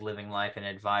 and like living life and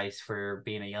advice for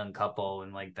being a young couple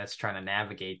and like that's trying to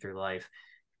navigate through life.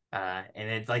 And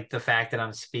it's like the fact that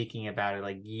I'm speaking about it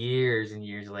like years and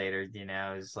years later,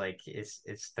 is like it's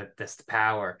that's the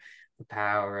power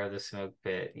of the smoke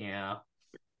pit.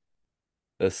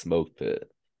 The smoke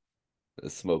pit. The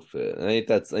smoke pit. I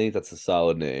think that's a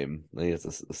solid name. I think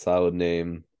it's a solid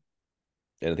name,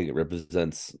 and I think it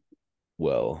represents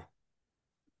well.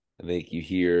 I think you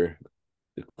hear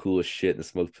the coolest shit in the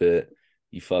smoke pit.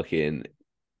 You fucking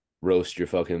roast your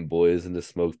fucking boys in the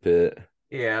smoke pit.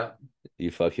 Yeah. You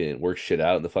fucking work shit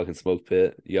out in the fucking smoke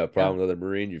pit. You got a Yeah. problem with another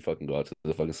Marine, you fucking go out to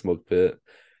the fucking smoke pit.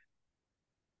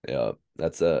 Yeah,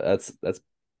 that's probably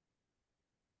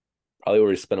where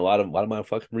we spent a lot of my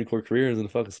fucking Marine Corps careers in the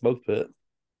fucking smoke pit,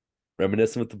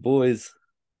 reminiscing with the boys.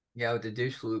 Yeah, with the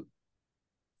douche flute.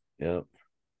 Yeah,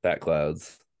 fat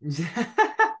clouds.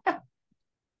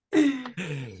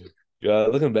 Yeah,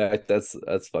 looking back, that's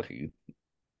fucking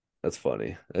that's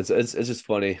funny. It's just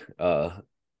funny.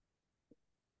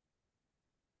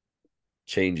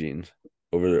 Changing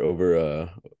over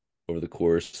the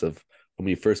course of when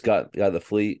you first got the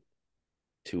fleet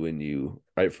to when you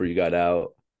right before you got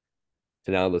out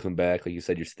to now looking back, like you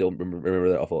said, you still remember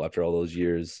that awful after all those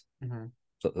years. Mhm.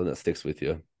 Something that sticks with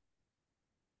you.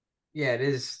 Yeah, it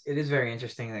is very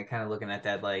interesting that kind of looking at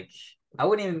that, like I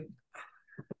wouldn't even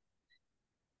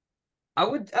I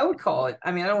would call it,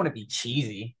 I mean, I don't want to be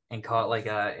cheesy and call it like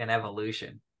an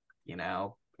evolution,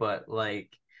 but like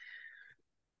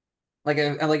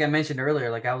I mentioned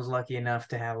earlier, like I was lucky enough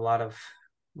to have a lot of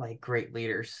like great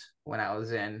leaders when I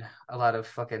was in, a lot of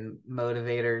fucking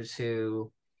motivators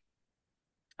who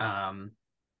um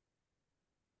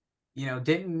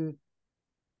didn't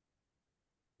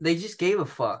they just gave a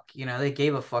fuck, they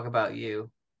gave a fuck about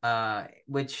you,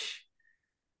 which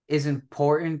is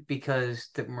important because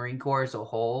the Marine Corps as a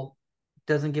whole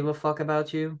doesn't give a fuck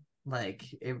about you. Like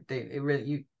it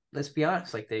really, let's be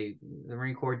honest, like the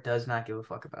Marine Corps does not give a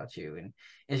fuck about you, and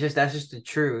that's just the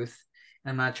truth.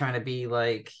 And I'm not trying to be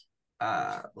like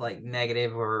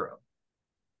negative or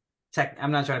tech.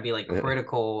 I'm not trying to be like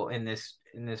critical in this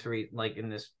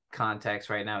context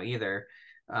right now either.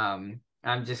 I'm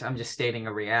just stating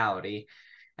a reality.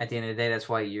 At the end of the day, that's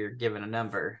why you're given a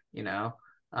number.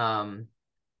 Um,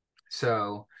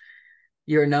 so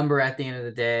you're a number at the end of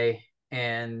the day,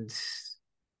 and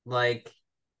like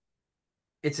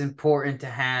it's important to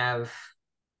have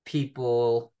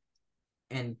people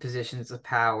in positions of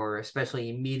power, especially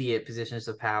immediate positions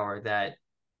of power that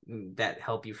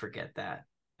help you forget that.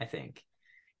 I think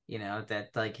that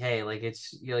like, hey, like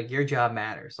it's like your job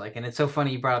matters. Like, and it's so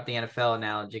funny you brought up the NFL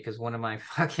analogy because one of my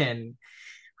fucking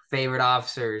favorite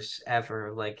officers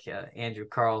ever, like Andrew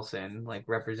Carlson, like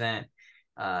represent.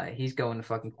 He's going to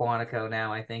fucking Quantico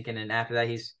now, I think, and then after that,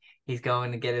 he's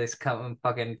going to get his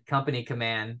fucking company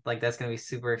command. Like that's gonna be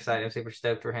super exciting. I'm super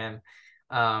stoked for him.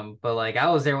 But like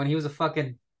I was there when he was a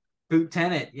fucking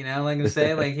lieutenant. Like I'm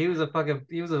saying, like he was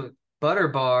a butter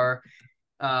bar.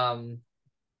 Um,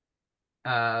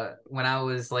 when I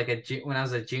was like when I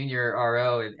was a junior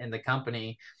RO in the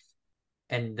company,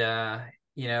 and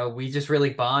we just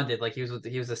really bonded. Like he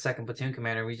was the second platoon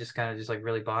commander. We just kind of just like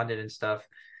really bonded and stuff.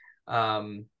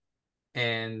 Um,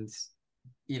 and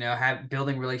have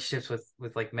building relationships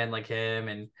with like men like him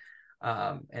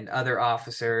and other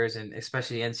officers and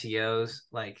especially NCOs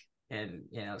like and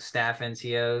staff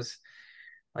NCOs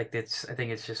like that's I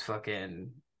think it's just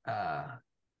fucking uh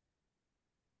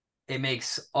it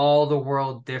makes all the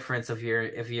world difference of your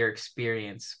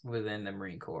experience within the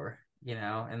Marine Corps,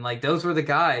 and like those were the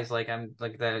guys like I'm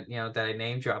like that, that I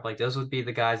name drop. Like those would be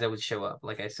the guys that would show up.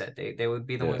 Like I said, they would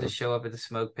be the ones Yeah. that show up at the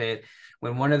smoke pit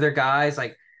when one of their guys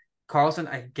like Carlson,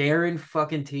 I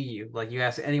guarantee you, like you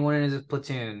ask anyone in his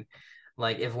platoon,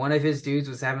 like if one of his dudes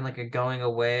was having like a going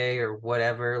away or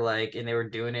whatever, like and they were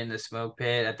doing it in the smoke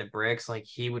pit at the bricks, like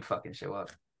he would fucking show up.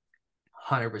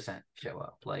 100% show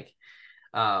up. Like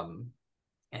um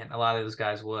and a lot of those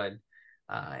guys would.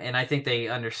 And I think they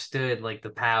understood like the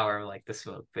power of like the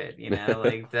smoke pit,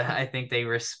 like I think they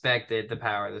respected the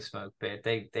power of the smoke pit.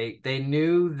 They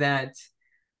knew that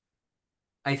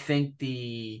I think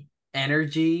the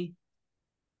energy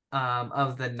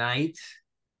of the night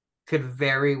could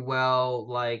very well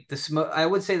like the smoke. I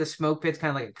would say the smoke pit's kind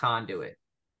of like a conduit.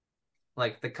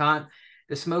 Like the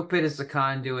smoke pit is the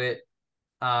conduit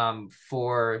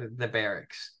for the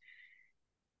barracks.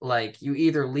 Like you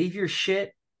either leave your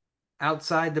shit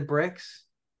outside the bricks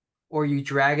or you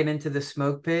drag it into the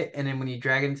smoke pit, and then when you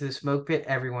drag it into the smoke pit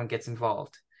everyone gets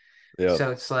involved. Yeah. So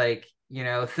it's like,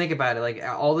 think about it, like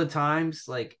all the times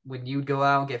like when you go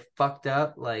out and get fucked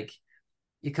up, like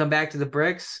you come back to the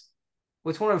bricks,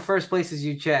 what's one of the first places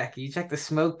you check? You check the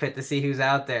smoke pit to see who's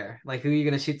out there. Like who are you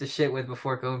gonna shoot the shit with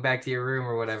before going back to your room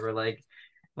or whatever. Like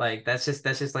that's just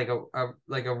like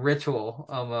a ritual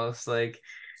almost.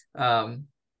 Um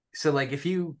so like if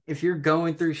you're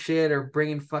going through shit or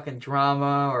bringing fucking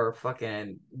drama or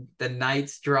fucking the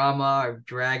night's drama or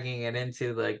dragging it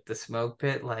into like the smoke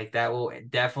pit, like that will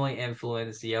definitely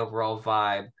influence the overall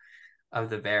vibe of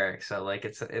the barracks. So like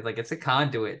it's a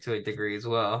conduit to a degree as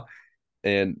well.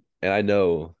 And I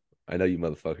know you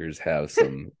motherfuckers have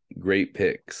some great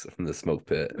pics from the smoke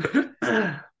pit.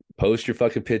 Post your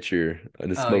fucking picture in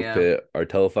the Oh smoke yeah. pit or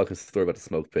tell a fucking story about the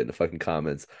smoke pit in the fucking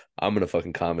comments. I'm gonna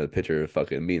fucking comment a picture of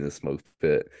fucking me in the smoke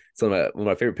pit. So one of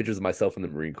my favorite pictures of myself in the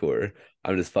Marine Corps.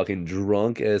 I'm just fucking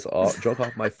drunk off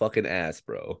my fucking ass,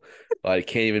 bro. I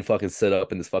can't even fucking sit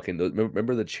up in this fucking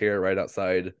remember the chair right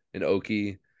outside in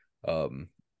Oki? Um,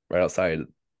 right outside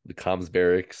the comms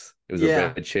barracks. It was a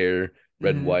Yeah. red chair,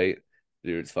 red and Hmm. white.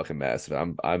 Dude, it's fucking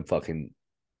massive. I'm fucking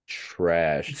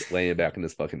trashed laying back in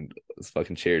this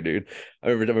fucking chair, dude. I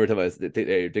remember telling I said,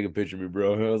 hey, take a picture of me,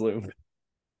 bro. And I was like,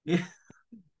 Yeah.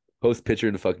 post picture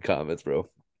in the fucking comments, bro.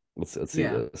 Let's see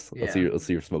Yeah. this. Yeah. Let's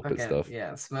see your smoke pit Fucking stuff.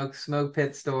 yeah. Smoke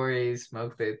pit stories,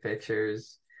 smoke pit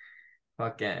pictures,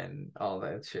 fucking all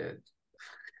that shit.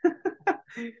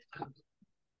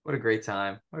 What a great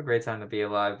time. What a great time to be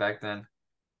alive back then.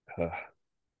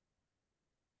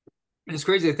 It's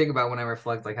crazy to think about when I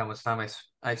reflect like how much time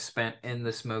I spent in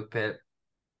the smoke pit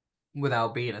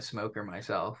without being a smoker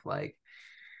myself. Like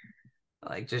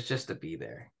just to be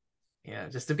there. Yeah,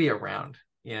 just to be around.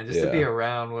 Yeah, just to be Yeah.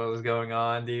 around what was going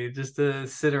on, dude. Just to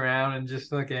sit around and just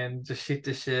fucking just shoot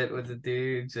the shit with the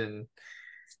dudes and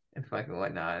fucking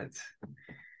whatnot.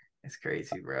 It's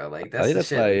crazy, bro. Like I that's think the that's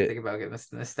shit. Like you why think about getting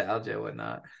this nostalgia and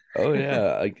whatnot. oh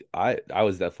yeah, like I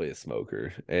was definitely a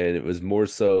smoker. And it was more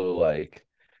so like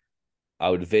I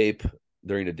would vape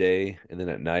during the day and then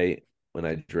at night when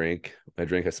I drink, I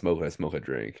smoke, when I smoke, I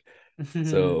drink.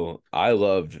 So I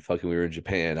loved fucking we were in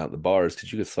Japan out in the bars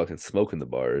because you could fucking smoke in the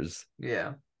bars.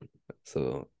 Yeah.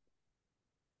 So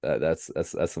that's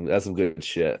some good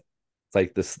shit. It's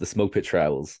like this the smoke pit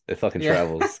travels. It fucking Yeah.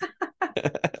 travels.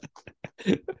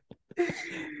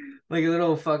 Like a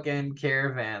little fucking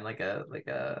caravan, like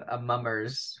a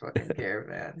mummer's fucking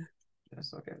caravan.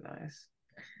 That's looking nice.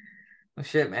 Well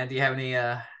shit, man. Do you have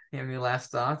any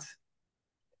last thoughts?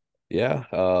 Yeah.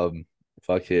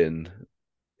 Fucking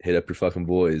hit up your fucking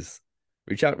boys.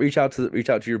 Reach out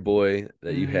to your boy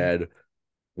that you Mm-hmm. had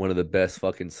one of the best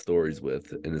fucking stories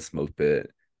with in the smoke pit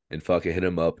and fucking hit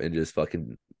him up and just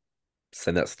fucking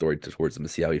send that story towards him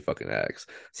and see how he fucking acts.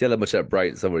 See how that much that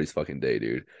brightens somebody's fucking day,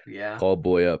 dude. Yeah. Call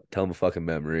boy up, tell him a fucking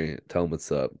memory, tell him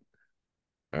what's up.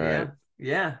 All right.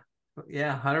 Yeah. Yeah.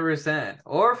 Yeah, 100%.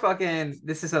 Or fucking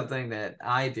this is something that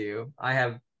I do. I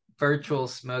have virtual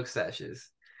smoke sessions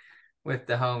with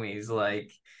the homies.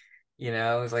 Like,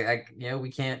 it's like we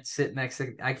can't sit next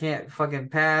to I can't fucking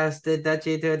pass the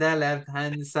duchy to the left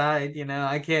hand side,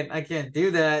 I can't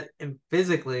do that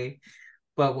physically,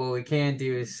 but what we can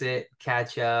do is sit,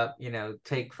 catch up,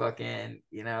 take fucking,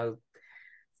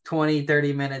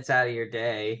 20-30 minutes out of your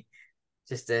day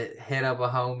just to hit up a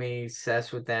homie,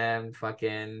 sess with them,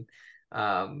 fucking,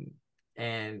 um,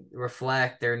 and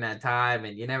reflect during that time.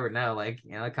 And you never know, like,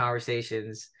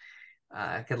 conversations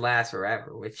could last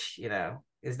forever, which,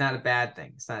 is not a bad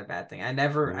thing. It's not a bad thing. I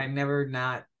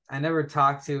never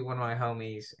talked to one of my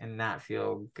homies and not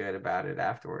feel good about it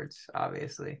afterwards,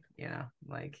 obviously,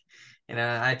 like,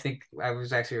 I think I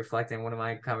was actually reflecting one of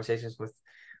my conversations with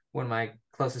one of my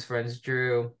closest friends,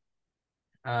 Drew.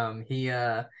 He,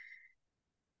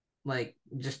 like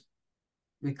just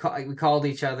we called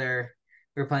each other.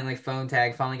 We were playing like phone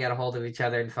tag. Finally got a hold of each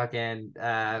other and fucking.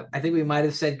 I think we might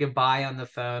have said goodbye on the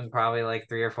phone probably like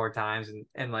 3 or 4 times,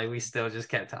 and like we still just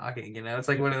kept talking. It's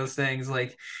like one of those things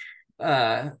like,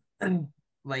 uh,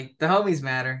 like the homies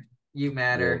matter. You Yeah.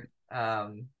 matter.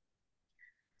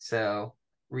 So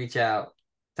reach out,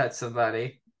 touch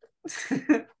somebody,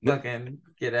 fucking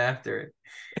get after it.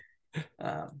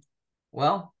 Um,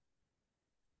 well,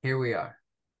 here we are.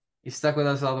 You stuck with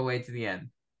us all the way to the end.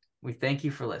 We thank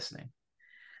you for listening.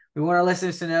 We want our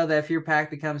listeners to know that if your pack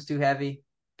becomes too heavy,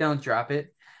 don't drop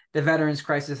it. The Veterans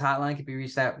Crisis Hotline can be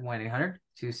reached at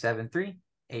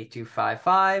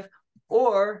 1-800-273-8255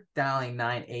 or dialing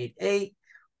 988.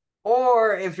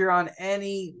 Or if you're on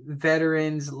any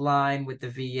veterans line with the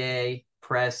VA,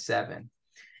 press 7.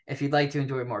 If you'd like to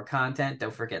enjoy more content,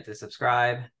 don't forget to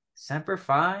subscribe. Semper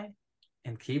Fi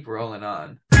and keep rolling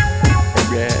on.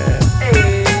 Yeah.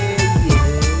 Hey!